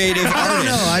 comic, creative artists. I don't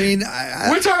know. I mean,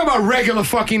 we're talking about regular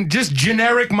fucking, just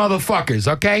generic motherfuckers,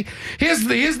 okay? Here's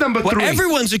number 3.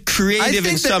 Everyone's a creative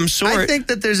in some sort. I think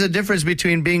that there's a difference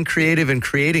between being creative and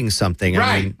creating something.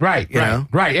 Right,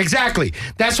 exactly.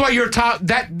 That's why you're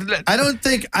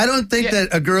I don't think that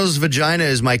a girl's vagina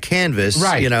is my canvas,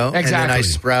 right? Exactly. And then I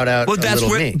sprout out a little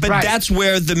me. But that's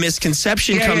where the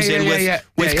misconception comes in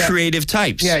with creative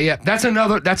types. Yeah. That's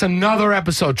another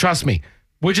episode. Trust me.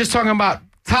 We're just talking about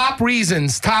top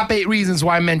 8 reasons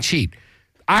why men cheat.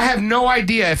 I have no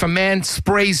idea if a man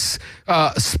sprays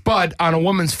Spud on a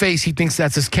woman's face, he thinks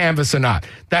that's his canvas or not.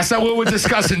 That's not what we're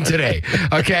discussing today,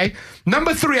 okay?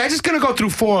 Number 3, I'm just going to go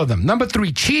through 4 of them. Number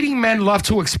 3, cheating men love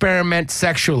to experiment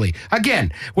sexually.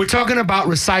 Again, we're talking about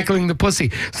recycling the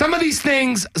pussy. Some of these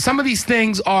things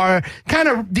are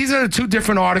these are the 2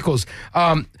 different articles.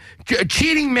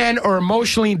 Cheating men are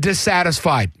emotionally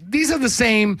dissatisfied. These are the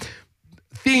same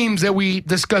themes that we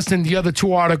discussed in the other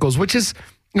 2 articles, which is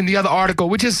at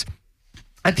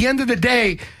the end of the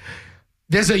day,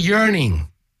 there's a yearning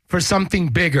for something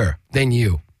bigger than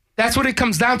you. That's what it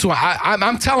comes down to.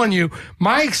 I'm telling you,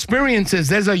 my experience is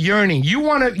there's a yearning. You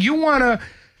want to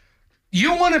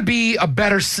be a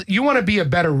better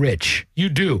rich. You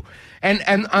do.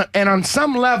 And on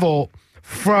some level,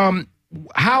 from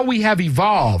how we have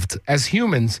evolved as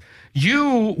humans,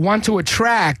 you want to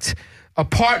attract a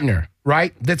partner,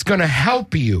 right? That's going to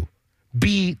help you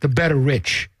be the better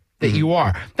rich that you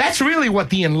are. That's really what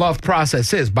the in love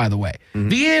process is, by the way. Mm-hmm.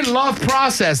 The in love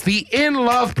process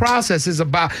is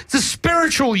about, it's a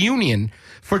spiritual union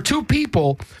for 2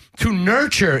 people to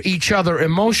nurture each other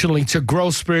emotionally to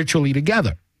grow spiritually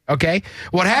together. Okay?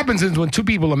 What happens is when 2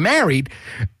 people are married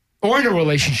or in a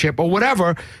relationship or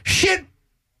whatever,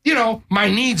 my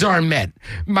needs aren't met.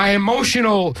 My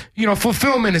emotional,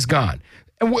 fulfillment is gone.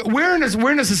 And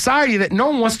we're in a society that no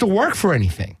one wants to work for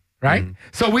anything. Right? Mm.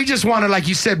 So we just want to, like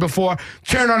you said before,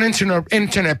 turn on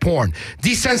internet porn,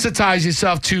 desensitize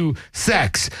yourself to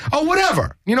sex or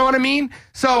whatever. You know what I mean?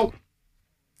 So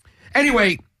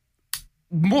anyway,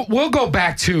 we'll go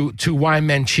back to why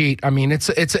men cheat. I mean, it's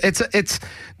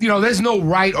there's no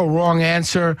right or wrong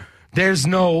answer. There's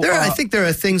no. I think there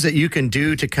are things that you can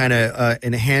do to kind of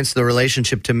enhance the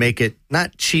relationship to make it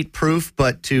not cheat proof,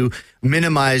 but to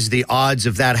minimize the odds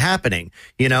of that happening.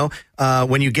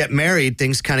 When you get married,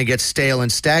 things kind of get stale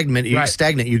and stagnant.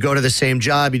 You go to the same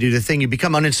job, you do the thing, you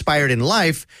become uninspired in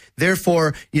life.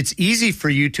 Therefore, it's easy for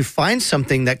you to find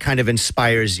something that kind of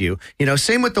inspires you.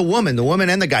 Same with the woman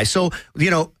and the guy. So,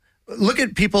 look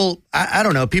at people. I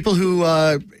don't know, people who.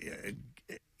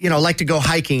 Like to go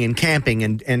hiking and camping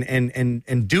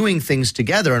and doing things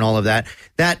together and all of that.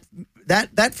 That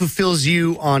fulfills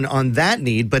you on that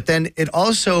need, but then it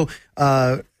also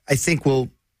I think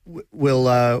will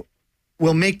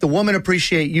make the woman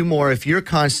appreciate you more if you're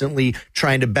constantly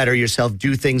trying to better yourself,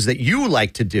 do things that you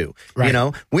like to do. Right.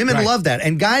 Women love that,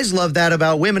 and guys love that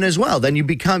about women as well. Then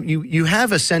you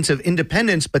have a sense of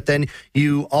independence, but then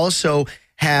you also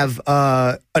have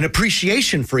an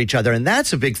appreciation for each other, and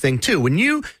that's a big thing too. When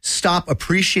you stop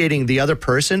appreciating the other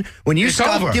person, when you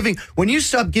stop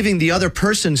giving the other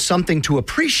person something to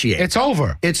appreciate, it's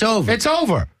over. It's over. It's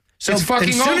over. So it's fucking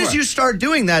as soon over. as you start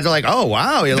doing that, they're like, "Oh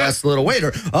wow, he lost a little weight,"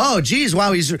 or "Oh geez,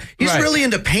 wow, he's Right. really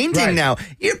into painting Right. now."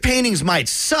 Your paintings might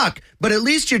suck, but at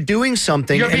least you're doing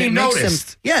something. You're and being it makes them-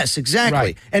 noticed. yes, exactly.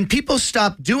 Right. And people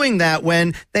stop doing that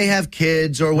when they have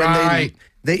kids or when Right.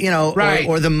 they you know, Right.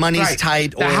 or the money's Right.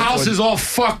 tight. The house is all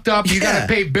fucked up. You got to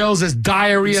pay bills. There's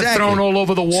diarrhea thrown all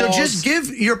over the walls. So just give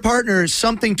your partner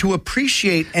something to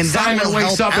appreciate, and Simon that will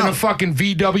wakes help up in a out. fucking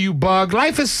VW bug.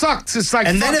 Life is sucks. It's like,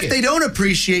 And then fuck if it. they don't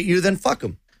appreciate you, then fuck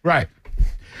them. Right.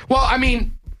 Well, I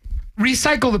mean,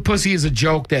 recycle the pussy is a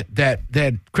joke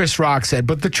that Chris Rock said,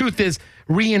 but the truth is,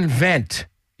 reinvent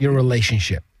your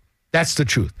relationship. That's the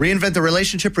truth. Reinvent the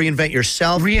relationship, reinvent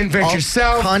yourself. Reinvent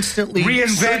yourself. Constantly reinvent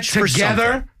search for together.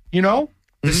 something. You know,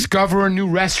 discover a new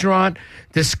restaurant,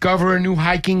 discover a new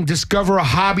hiking, discover a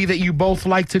hobby that you both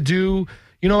like to do.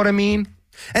 You know what I mean?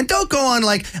 And don't go on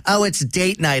like, oh, it's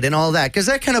date night and all that, because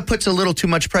that kind of puts a little too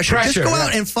much pressure. Just go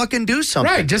out and fucking do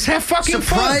something. Right, just have fucking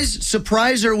fun.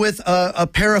 Surprise her with a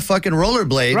pair of fucking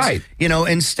rollerblades. Right. You know,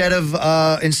 instead of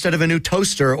a new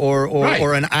toaster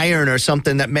or an iron or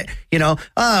something that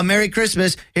Merry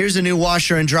Christmas. Here's a new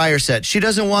washer and dryer set. She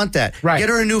doesn't want that. Right. Get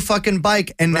her a new fucking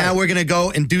bike, and now we're gonna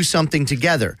go and do something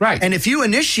together. Right. And if you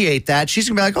initiate that, she's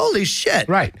gonna be like, holy shit.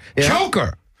 Right. Yeah. Choke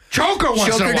her once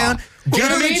Choke in a her while. down. Do you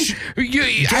know what I mean?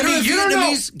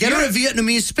 Get her a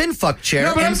Vietnamese spin fuck chair.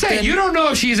 No, but I'm and saying then- you don't know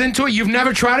if she's into it. You've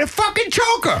never tried it. Fucking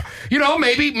choke her. You know,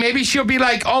 maybe she'll be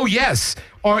like, oh yes,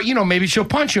 or you know, maybe she'll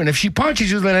punch you. And if she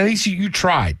punches you, then at least you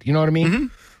tried. You know what I mean? Mm-hmm.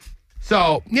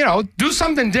 So you know, do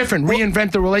something different.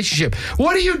 Reinvent the relationship.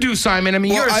 What do you do, Simon? I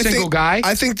mean, you're a single guy.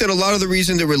 I think that a lot of the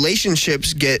reason the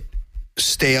relationships get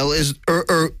stale is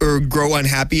or grow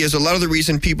unhappy is a lot of the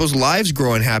reason people's lives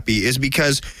grow unhappy is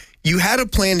because you had a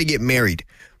plan to get married.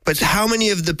 But how many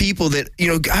of the people that, you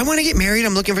know, I want to get married,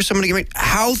 I'm looking for someone to get married.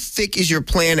 How thick is your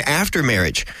plan after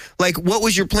marriage? Like, what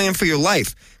was your plan for your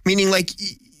life? Meaning, like,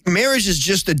 marriage is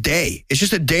just a day. It's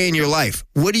just a day in your life.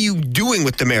 What are you doing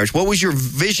with the marriage? What was your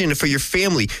vision for your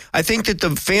family? I think that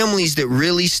the families that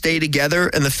really stay together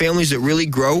and the families that really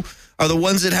grow are the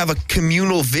ones that have a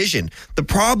communal vision. The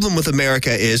problem with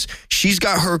America is she's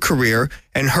got her career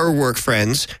and her work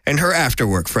friends and her after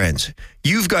work friends.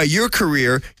 You've got your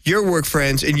career, your work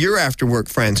friends, and your after work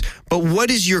friends. But what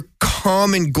is your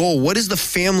common goal? What is the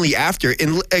family after?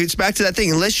 And it's back to that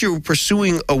thing. Unless you're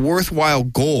pursuing a worthwhile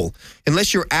goal,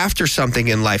 unless you're after something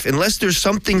in life, unless there's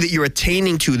something that you're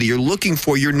attaining to, that you're looking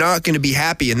for, you're not going to be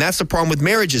happy. And that's the problem with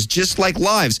marriages, just like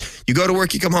lives. You go to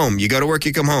work, you come home. You go to work,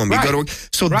 you come home. Right. You go to work.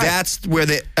 So that's where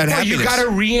the unhappiness. You got to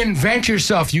reinvent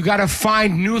yourself. You got to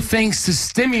find new things to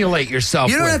stimulate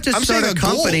yourself. You don't with. have to I'm start saying a a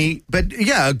goal. company, but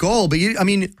yeah, a goal. But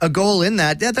a goal in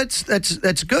that. Yeah,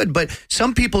 that's good. But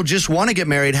some people just want to get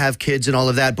married, have kids, and all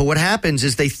of that. But what happens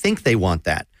is they think they want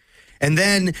that, and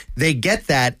then they get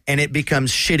that, and it becomes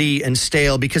shitty and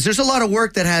stale because there's a lot of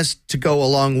work that has to go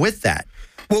along with that.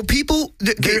 Well, people,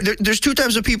 there's two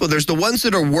types of people. There's the ones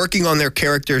that are working on their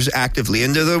characters actively,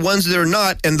 and they're the ones that are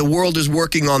not, and the world is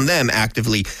working on them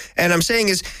actively. And I'm saying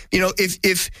is, you know,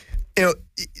 if you know,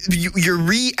 you're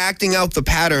reacting out the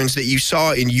patterns that you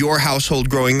saw in your household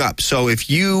growing up. So if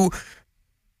you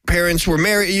parents were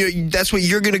married, that's what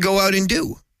you're going to go out and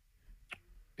do.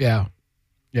 Yeah.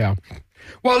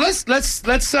 Well, let's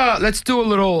do a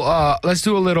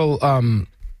little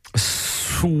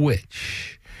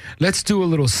switch. Let's do a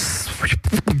little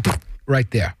right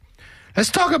there. Let's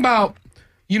talk about,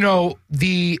 you know,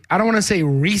 I don't want to say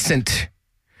recent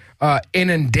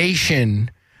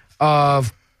inundation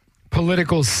of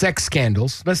political sex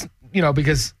scandals.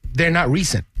 Because they're not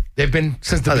recent. They've been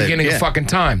since the beginning of fucking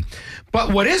time.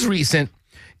 But what is recent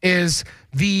is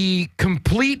the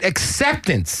complete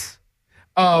acceptance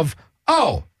of,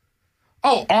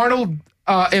 Arnold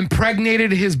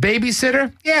impregnated his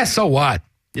babysitter? Yeah, so what?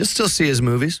 You'll still see his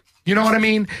movies. You know what I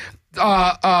mean? So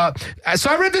I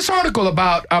read this article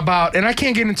about, and I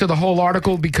can't get into the whole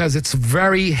article because it's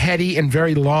very heady and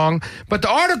very long, but the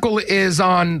article is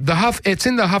on it's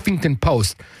in the Huffington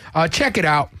Post. Check it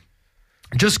out.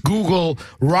 Just Google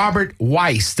Robert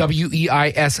Weiss,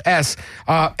 Weiss,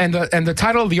 and the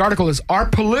title of the article is "Are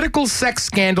Political Sex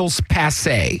Scandals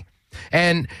Passé?"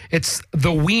 And it's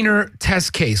the Weiner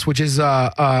test case, which is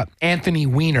Anthony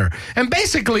Weiner. And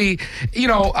basically, you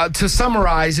know, to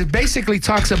summarize, it basically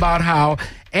talks about how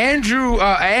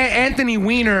Anthony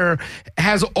Weiner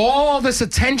has all this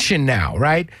attention now,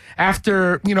 right?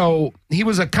 After, he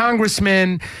was a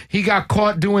congressman, he got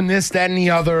caught doing this, that, and the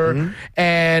other,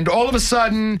 and all of a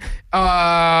sudden,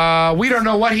 we don't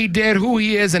know what he did, who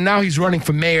he is, and now he's running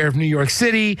for mayor of New York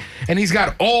City, and he's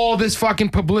got all this fucking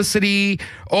publicity,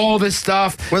 all this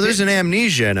stuff. Well, there's an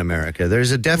amnesia in America.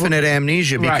 There's a definite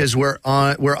amnesia because we're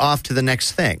off to the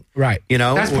next thing. Right.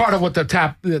 That's part of what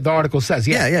the article says.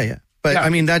 Yeah. But I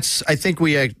mean, I think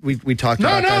we talked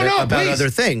about other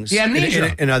things. The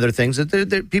amnesia. In other things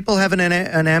that people have an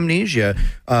amnesia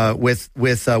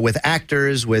with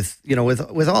actors, with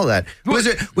all that.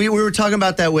 We were talking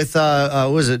about that with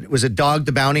was it Dog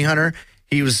the Bounty Hunter?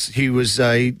 He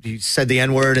said the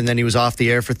N-word and then he was off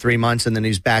the air for 3 months and then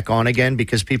he's back on again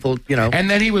because people, And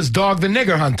then he was Dog the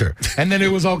Nigger Hunter and then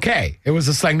it was okay. It was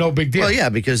just like no big deal. Well, yeah,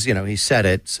 because he said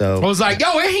it. So I was like,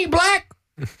 yo, ain't he black?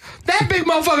 That big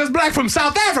motherfucker's black from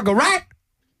South Africa, right?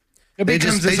 They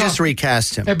just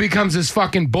recast him. It becomes this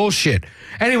fucking bullshit.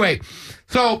 Anyway,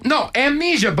 so no,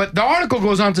 amnesia, but the article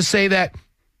goes on to say that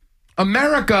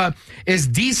America is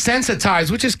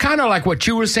desensitized, which is kind of like what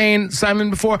you were saying,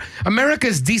 Simon, before. America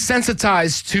is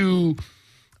desensitized to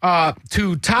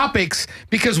topics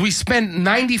because we spend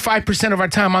 95% of our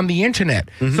time on the internet.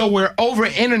 So we're over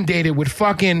inundated with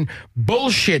fucking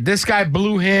bullshit. This guy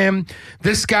blew him.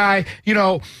 This guy,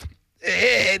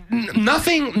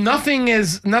 nothing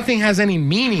has any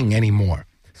meaning anymore.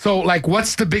 So like,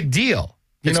 what's the big deal?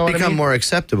 It's become more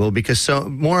acceptable because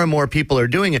more and more people are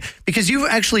doing it because you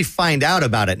actually find out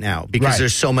about it now because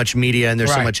there's so much media and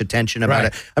there's so much attention about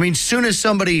it. I mean, soon as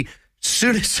somebody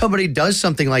does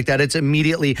something like that, it's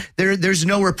immediately there's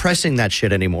no repressing that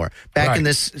shit anymore. Back in the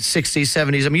 60s,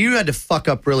 70s, I mean, you had to fuck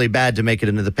up really bad to make it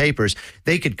into the papers.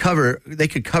 They could cover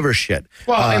shit.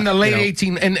 Well, in the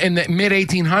in the mid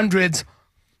 1800s,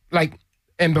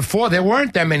 and before, there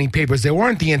weren't that many papers. There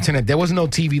weren't the internet. There was no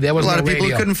TV. There was no radio. A lot of people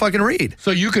who couldn't fucking read. So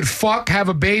you could have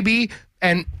a baby,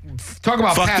 and talk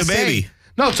about fuck passe. the baby.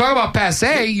 No, talk about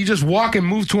passe. You just walk and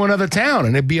move to another town,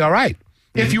 and it'd be all right.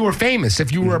 If you were famous,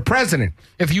 if you were a president,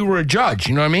 if you were a judge,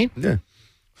 you know what I mean? Yeah.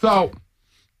 So,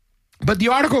 but the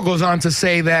article goes on to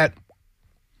say that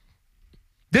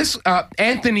this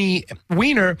Anthony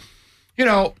Weiner,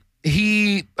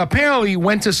 he apparently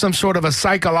went to some sort of a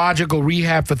psychological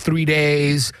rehab for 3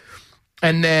 days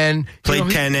and then played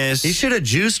tennis. He should have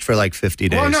juiced for like 50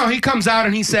 days. Well, no, he comes out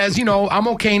and he says, I'm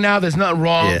okay now. There's nothing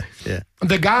wrong. Yeah.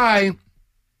 The guy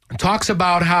talks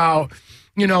about how,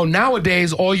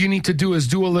 nowadays all you need to do is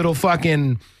do a little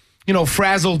fucking,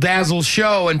 frazzle dazzle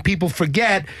show and people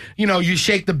forget, you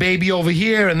shake the baby over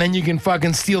here and then you can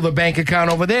fucking steal the bank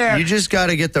account over there. You just got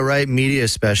to get the right media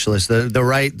specialist, the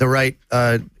right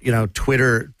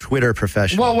Twitter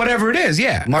professional. Well, whatever it is,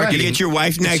 yeah. Marketing. You get your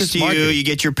wife next to you. You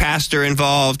get your pastor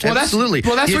involved. Well, absolutely.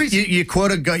 That's you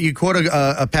quote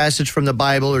a passage from the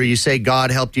Bible, or you say God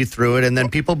helped you through it, and then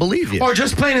people believe you. Or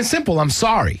just plain and simple, I'm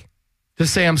sorry.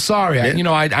 Just say I'm sorry.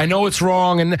 Yeah. I know it's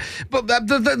wrong, but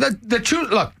the truth.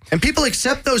 Look, and people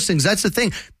accept those things. That's the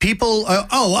thing. People,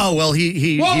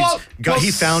 he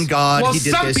found God. Well, he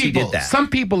did this. He did that. Some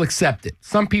people accept it.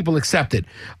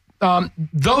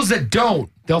 Those that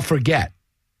don't, they'll forget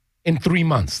in 3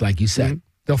 months, like you said.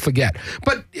 They'll forget.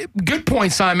 But good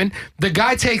point, Simon. The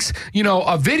guy takes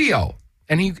a video.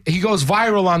 And he goes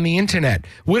viral on the internet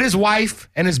with his wife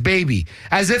and his baby,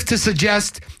 as if to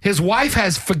suggest his wife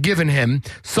has forgiven him,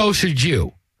 so should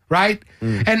you, right?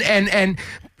 And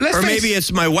let's or maybe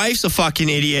it's my wife's a fucking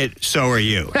idiot, so are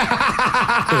you.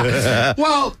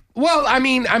 Well, I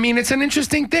mean, it's an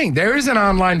interesting thing. There is an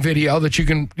online video that you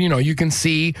can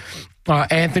see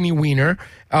Anthony Weiner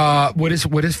with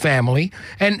his family,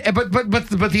 but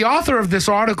the author of this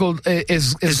article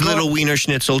is his little Wiener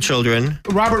Schnitzel children.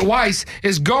 Robert Weiss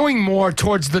is going more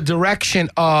towards the direction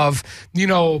of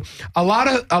a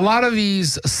lot of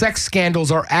these sex scandals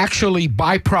are actually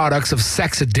byproducts of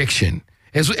sex addiction.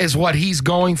 Is what he's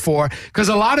going for, because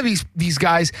a lot of these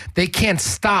guys, they can't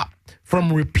stop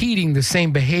from repeating the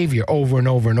same behavior over and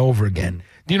over and over again.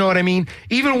 Do you know what I mean?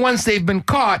 Even once they've been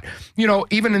caught,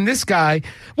 even in this guy,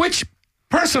 which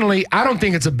personally, I don't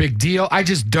think it's a big deal. I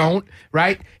just don't,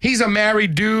 right? He's a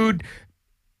married dude.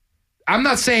 I'm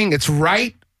not saying it's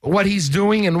right what he's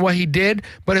doing and what he did,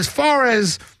 but as far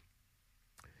as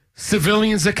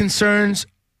civilians are concerned,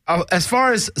 as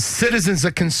far as citizens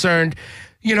are concerned,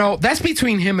 that's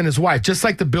between him and his wife, just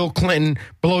like the Bill Clinton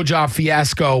blowjob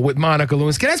fiasco with Monica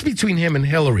Lewinsky. That's between him and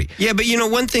Hillary. Yeah, but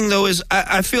one thing, though, is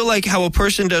I feel like how a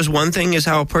person does one thing is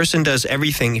how a person does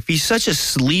everything. If he's such a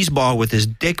sleazeball with his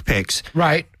dick pics,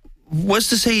 right? what's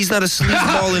to say he's not a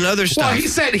sleazeball and other stuff?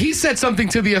 Well, he said something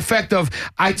to the effect of,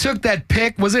 I took that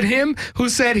pic. Was it him who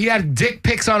said he had dick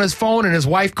pics on his phone and his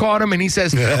wife caught him? And he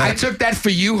says, I took that for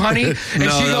you, honey. And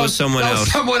No, that was someone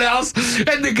else. Someone else.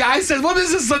 And the guy says, well,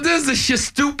 this is shit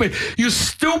stupid. You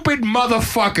stupid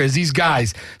motherfuckers, these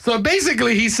guys. So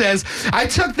basically he says, I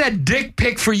took that dick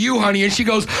pic for you, honey. And she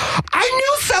goes, I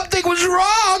knew something was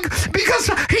wrong because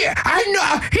he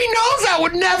knows I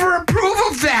would never approve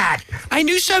of that. I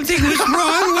knew something was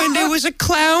wrong when there was a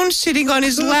clown sitting on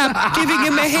his lap giving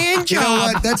him a hand job. You know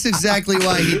what? That's exactly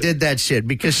why he did that shit,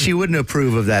 because she wouldn't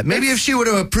approve of that. Maybe if she would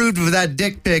have approved of that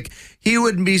dick pic, he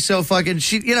wouldn't be so fucking...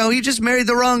 he just married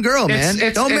the wrong girl, man.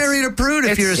 Don't marry a prude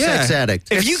if you're a sex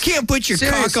addict. If you can't put your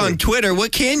cock on Twitter,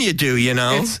 what can you do, you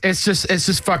know? It's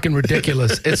just fucking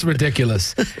ridiculous. It's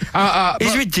ridiculous.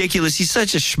 He's ridiculous. He's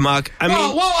such a schmuck. I mean...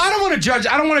 Well, I don't want to judge.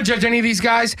 I don't want to judge any of these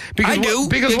guys. Because I do.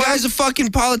 Because the guy's a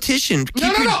fucking politician.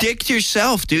 Keep your dick to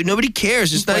yourself, dude. Nobody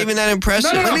cares. It's not even that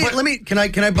impressive. Let me. Can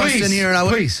I bust in here?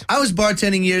 Please. I was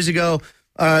bartending years ago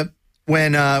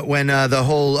when the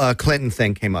whole Clinton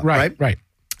thing came up. Right.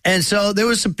 And so there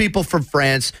was some people from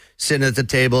France sitting at the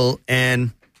table,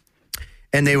 and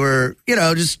they were,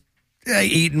 just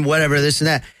eating whatever, this and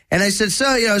that. And I said, so,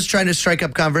 I was trying to strike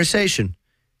up conversation.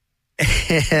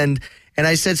 And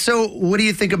I said, so what do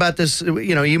you think about this?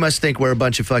 You must think we're a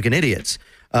bunch of fucking idiots,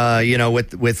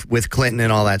 with Clinton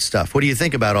and all that stuff. What do you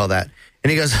think about all that? And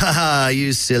he goes,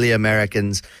 you silly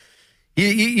Americans.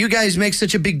 You guys make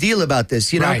such a big deal about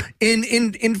this, Right.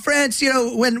 In France,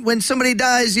 when somebody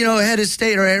dies, head of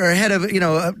state or head of,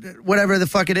 whatever the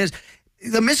fuck it is,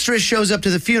 the mistress shows up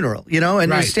to the funeral,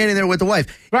 and they're standing there with the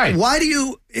wife. Right. Why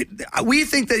do we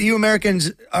think that you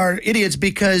Americans are idiots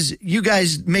because you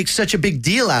guys make such a big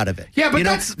deal out of it? Yeah,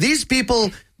 but these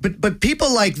people. But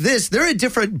people like this, they're a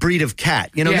different breed of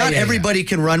cat. Not everybody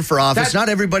can run for office. Not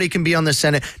everybody can be on the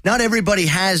Senate. Not everybody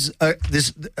has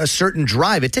a certain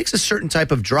drive. It takes a certain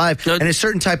type of drive and a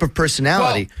certain type of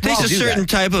personality. It takes a certain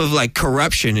type of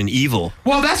corruption and evil.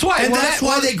 Well, that's why. And that's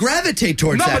why they gravitate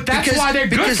towards that. No, but that's why they're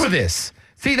good for this.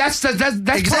 See, that's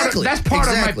exactly, part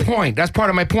of my point. That's part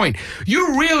of my point.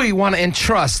 You really want to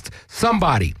entrust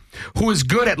somebody who is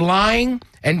good at lying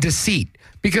and deceit,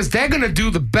 because they're going to do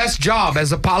the best job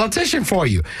as a politician for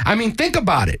you. I mean, think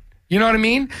about it. You know what I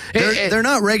mean? They're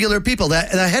not regular people. The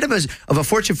head of a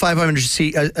Fortune 500,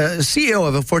 CEO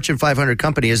of a Fortune 500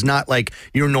 company is not like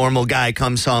your normal guy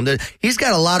comes home. He's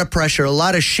got a lot of pressure, a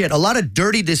lot of shit, a lot of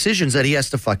dirty decisions that he has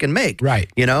to fucking make. Right.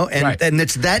 And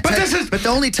it's that type,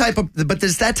 but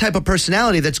there's that type of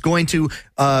personality that's going to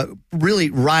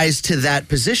really rise to that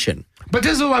position. But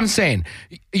this is what I'm saying.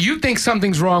 You think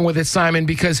something's wrong with it, Simon,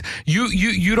 because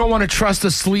you don't want to trust a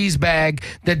sleaze bag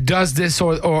that does this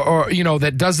or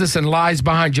that does this and lies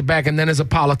behind your back and then is a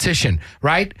politician,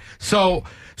 right? So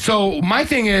my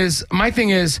thing is,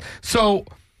 so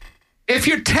if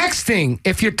you're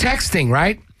texting,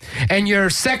 right, and you're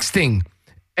sexting,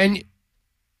 and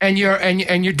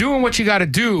you're doing what you got to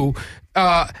do.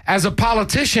 As a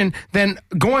politician, then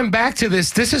going back to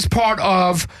this is part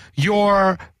of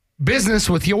your business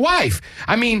with your wife.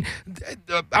 I mean,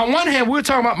 on one hand, we're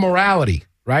talking about morality,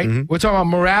 right? Mm-hmm. We're talking about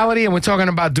morality, and we're talking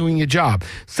about doing your job.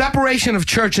 Separation of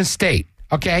church and state,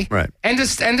 okay? Right. End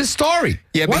of story.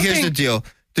 Yeah, but here's the deal.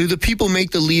 Do the people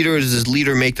make the leader, or does the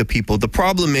leader make the people? The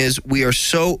problem is we are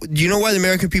so... Do you know why the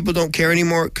American people don't care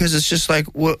anymore? Because it's just like,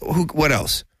 what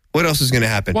else? What else is going to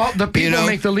happen? Well, the people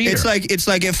make the leader. It's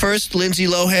like at first, Lindsay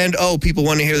Lohan, people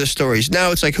want to hear the stories.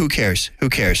 Now it's like, who cares? Who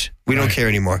cares? We don't care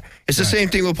anymore. It's the same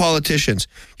thing with politicians.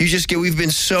 We've been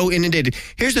so inundated.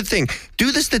 Here's the thing.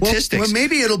 Do the statistics. Well,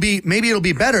 maybe it'll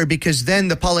be better, because then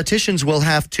the politicians will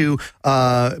have to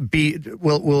will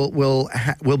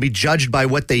be judged by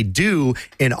what they do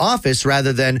in office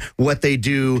rather than what they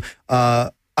do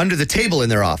under the table in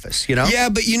their office, Yeah,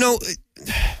 but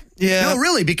Yeah. No,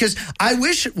 really, because I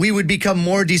wish we would become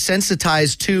more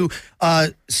desensitized to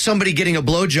somebody getting a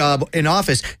blowjob in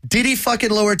office. Did he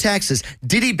fucking lower taxes?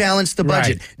 Did he balance the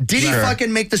budget? Right. Did he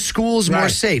fucking make the schools more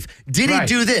safe? Did he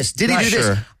do this? Did he do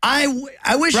this? I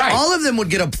wish all of them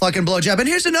would get a fucking blowjob. And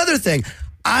here's another thing.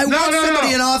 I want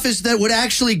somebody in office that would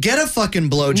actually get a fucking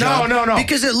blowjob. No.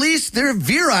 Because at least they're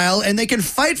virile and they can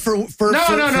fight for these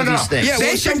things. Yeah,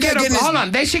 they should get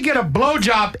They should get a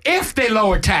blowjob if they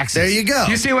lower taxes. There you go.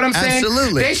 You see what I'm saying?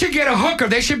 Absolutely. They should get a hooker.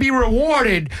 They should be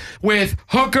rewarded with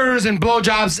hookers and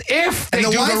blowjobs if they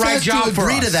do the right job for us. And the wife has to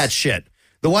agree to that shit.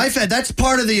 The wife, that's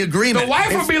part of the agreement. The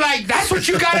wife will be like, that's what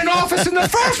you got in office in the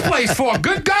first place for.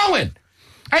 Good going.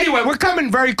 Anyway, we're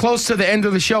coming very close to the end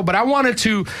of the show, but I wanted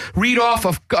to read off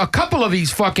a couple of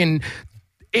these fucking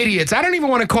idiots. I don't even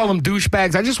want to call them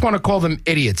douchebags. I just want to call them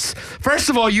idiots. First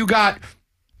of all, you got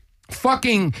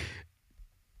fucking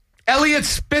Elliot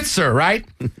Spitzer, right?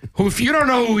 Who, if you don't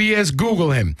know who he is,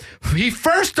 Google him. He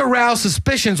first aroused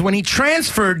suspicions when he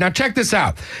transferred, now check this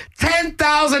out,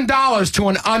 $10,000 to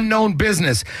an unknown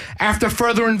business. After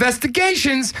further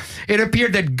investigations, it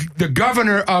appeared that the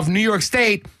governor of New York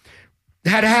State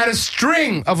had a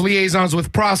string of liaisons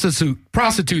with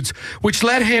prostitutes, which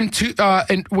led him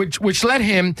to which led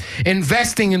him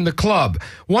investing in the club.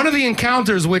 One of the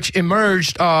encounters, which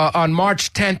emerged on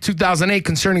March 10, 2008,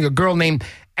 concerning a girl named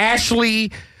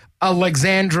Ashley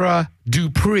Alexandra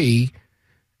Dupree,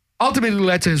 ultimately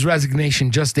led to his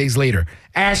resignation just days later.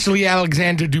 Ashley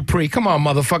Alexander Dupree. Come on,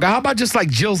 motherfucker. How about just like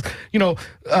Jill's,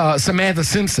 Samantha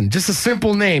Simpson? Just a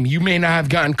simple name. You may not have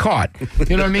gotten caught.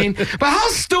 You know what I mean? But how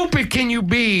stupid can you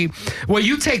be where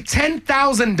you take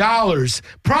 $10,000,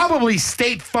 probably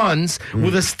state funds,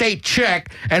 with a state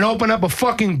check and open up a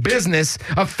fucking business,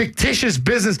 a fictitious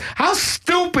business? How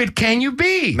stupid can you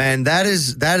be? Man,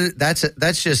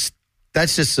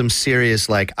 that's just some serious,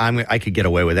 like, I could get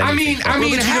away with anything. But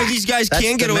you know, these guys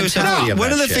can't get away with something.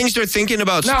 One of the things they're thinking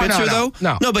about Spitzer, though?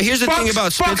 No, but here's the thing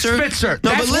about Spitzer. Fuck Spitzer. No,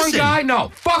 that's but listen. One guy. No,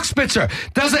 fuck Spitzer.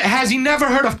 Has he never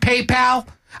heard of PayPal?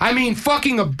 I mean,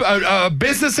 fucking a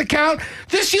business account?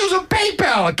 Just use a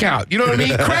PayPal account. You know what I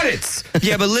mean? Credits.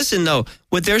 Yeah, but listen, though.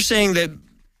 What they're saying that,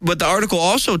 what the article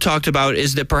also talked about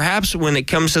is that perhaps when it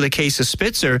comes to the case of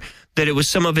Spitzer, that it was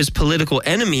some of his political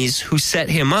enemies who set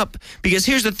him up. Because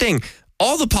here's the thing.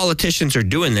 All the politicians are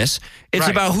doing this. It's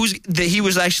about that he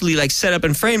was actually like set up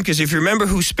and framed. Because if you remember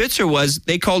who Spitzer was,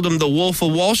 they called him the Wolf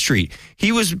of Wall Street.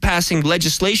 He was passing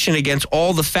legislation against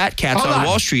all the fat cats on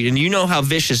Wall Street. And you know how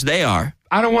vicious they are.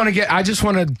 I just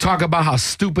want to talk about how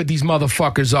stupid these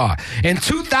motherfuckers are. In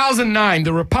 2009,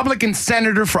 the Republican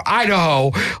senator for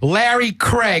Idaho, Larry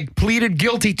Craig, pleaded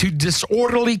guilty to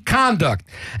disorderly conduct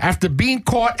after being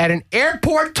caught at an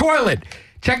airport toilet.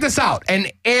 Check this out. An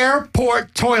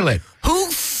airport toilet. Who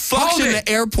fucks in the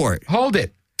airport? Hold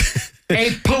it.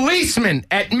 A policeman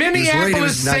at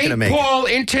Minneapolis St. Paul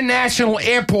International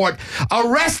Airport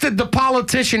arrested the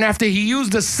politician after he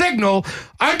used a signal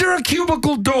under a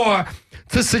cubicle door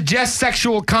to suggest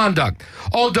sexual conduct.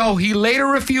 Although he later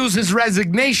refused his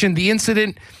resignation, the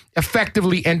incident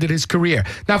effectively ended his career.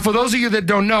 Now, for those of you that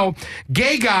don't know,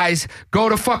 gay guys go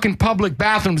to fucking public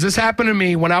bathrooms. This happened to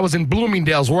me when I was in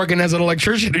Bloomingdale's working as an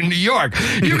electrician in New York.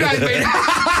 You guys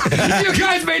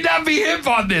may not be hip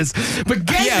on this, but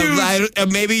gay dudes...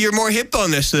 maybe you're more hip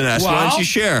on this than us. Why don't you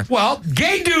share? Well,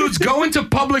 gay dudes go into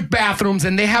public bathrooms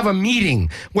and they have a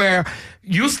meeting where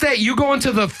you go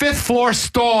into the 5th floor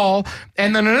stall,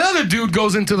 and then another dude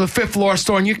goes into the 5th floor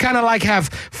stall, and you kind of like have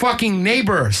fucking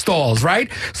neighbor stalls, right?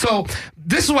 So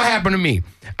this is what happened to me.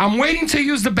 I'm waiting to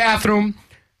use the bathroom.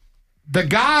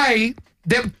 Two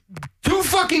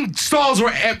fucking stalls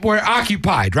were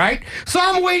occupied, right? So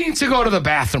I'm waiting to go to the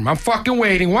bathroom. I'm fucking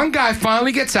waiting. One guy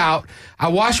finally gets out. I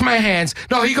wash my hands.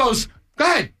 No, he goes, go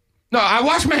ahead. No, I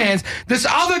wash my hands. This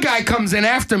other guy comes in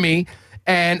after me.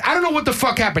 And I don't know what the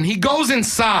fuck happened. He goes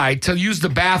inside to use the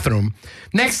bathroom.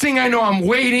 Next thing I know, I'm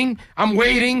waiting. And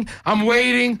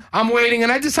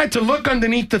I decide to look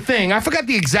underneath the thing. I forgot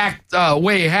the exact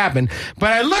way it happened.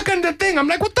 But I look under the thing. I'm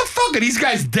like, what the fuck? Are these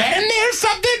guys dead in there or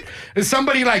something? Is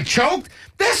somebody like choked?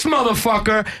 This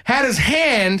motherfucker had his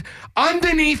hand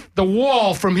underneath the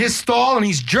wall from his stall, and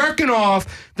he's jerking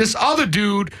off this other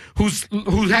dude who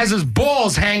has his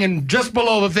balls hanging just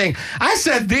below the thing. I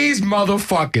said, these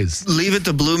motherfuckers. Leave it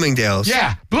to Bloomingdale's.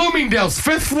 Yeah, Bloomingdale's,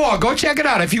 5th floor. Go check it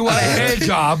out if you want a hand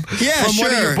job from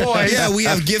one of your boys. Yeah, we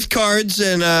have gift cards,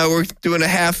 and we're doing a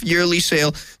half yearly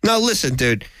sale. Now, listen,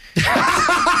 dude.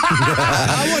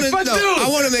 I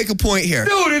want to make a point here.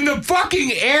 Dude, in the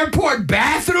fucking airport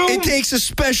bathroom? It takes a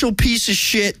special piece of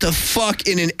shit to fuck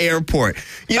in an airport.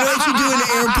 You know what you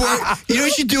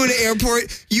do in an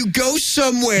airport? You go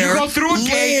somewhere, you go through a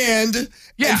land,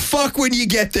 gate. and fuck when you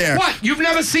get there. What? You've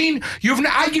never seen...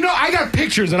 I got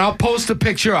pictures, and I'll post a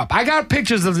picture up. I got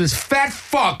pictures of this fat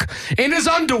fuck in his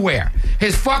underwear,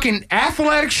 his fucking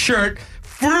athletic shirt,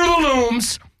 Fruit of the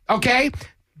Looms, okay,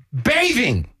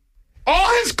 bathing.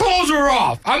 All his clothes were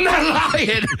off. I'm not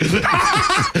lying.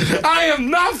 I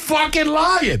am not fucking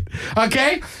lying.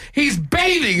 Okay? He's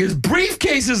bathing. His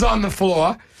briefcase is on the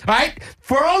floor. Right?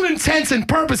 For all intents and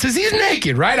purposes, he's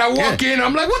naked, right? I walk in,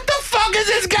 I'm like, what the fuck is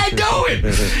this guy doing?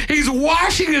 He's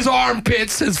washing his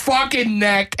armpits, his fucking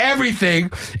neck, everything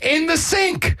in the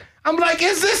sink. I'm like,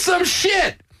 is this some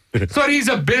shit? So these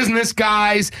are business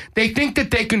guys. They think that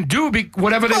they can do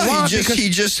whatever they want. He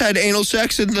just had anal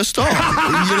sex in the stall.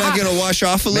 You're not going to wash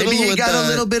off a little? Maybe he got a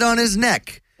little bit on his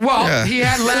neck. Well, Yeah. he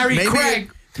had Larry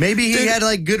Craig. Maybe he had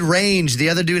like good range. The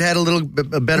other dude had a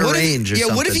better range or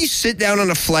something. What if you sit down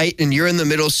on a flight and you're in the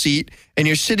middle seat and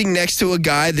you're sitting next to a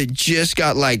guy that just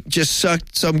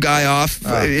sucked some guy off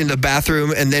in the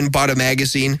bathroom and then bought a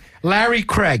magazine? Larry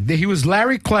Craig. He was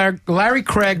Larry Craig. Larry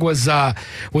Craig was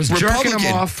jerking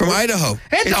him off from Idaho.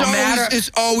 It don't matter.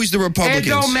 It's always the Republicans. It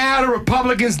don't matter.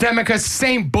 Republicans, Democrats,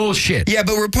 same bullshit. Yeah,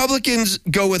 but Republicans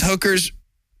go with hookers.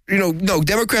 No,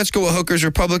 Democrats go with hookers.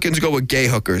 Republicans go with gay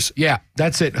hookers. Yeah,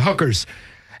 that's it. Hookers.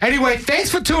 Anyway,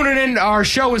 thanks for tuning in. Our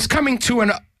show is coming to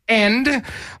an end.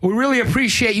 We really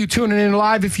appreciate you tuning in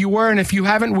live if you were, and if you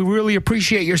haven't, we really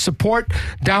appreciate your support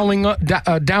downloading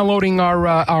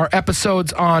our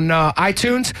episodes on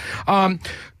iTunes.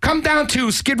 Come down to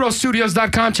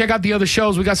skidrowstudios.com. Check out the other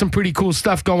shows. We got some pretty cool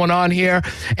stuff going on here.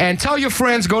 And tell your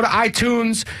friends, go to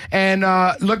iTunes and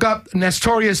look up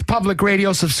Nestorius Public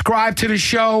Radio. Subscribe to the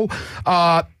show.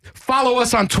 Follow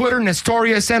us on Twitter,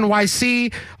 Nestorius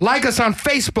NYC. Like us on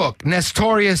Facebook,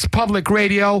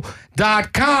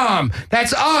 NestoriusPublicRadio.com.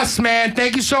 That's us, man.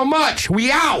 Thank you so much.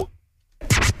 We out.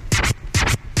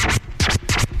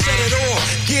 Set it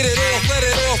off, get it off, let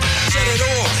it off. Set it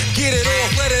off, get it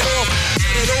off, let it off.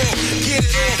 Set it off, get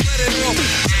it off, let it off.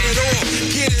 Set it off,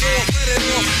 get it off, let it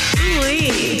off.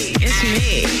 Ooh-wee, it's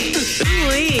me.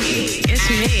 Ooh-wee, it's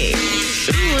me.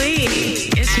 Ooh-wee,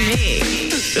 it's me.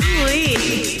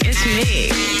 Ooh-wee, it's me.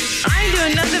 I ain't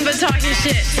doing nothing but talking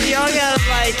shit. So y'all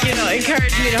gotta,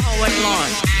 encourage me the whole way long.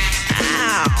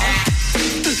 Ow.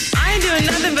 I ain't doing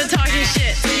nothing but talking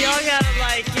shit. So y'all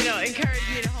gotta, encourage me.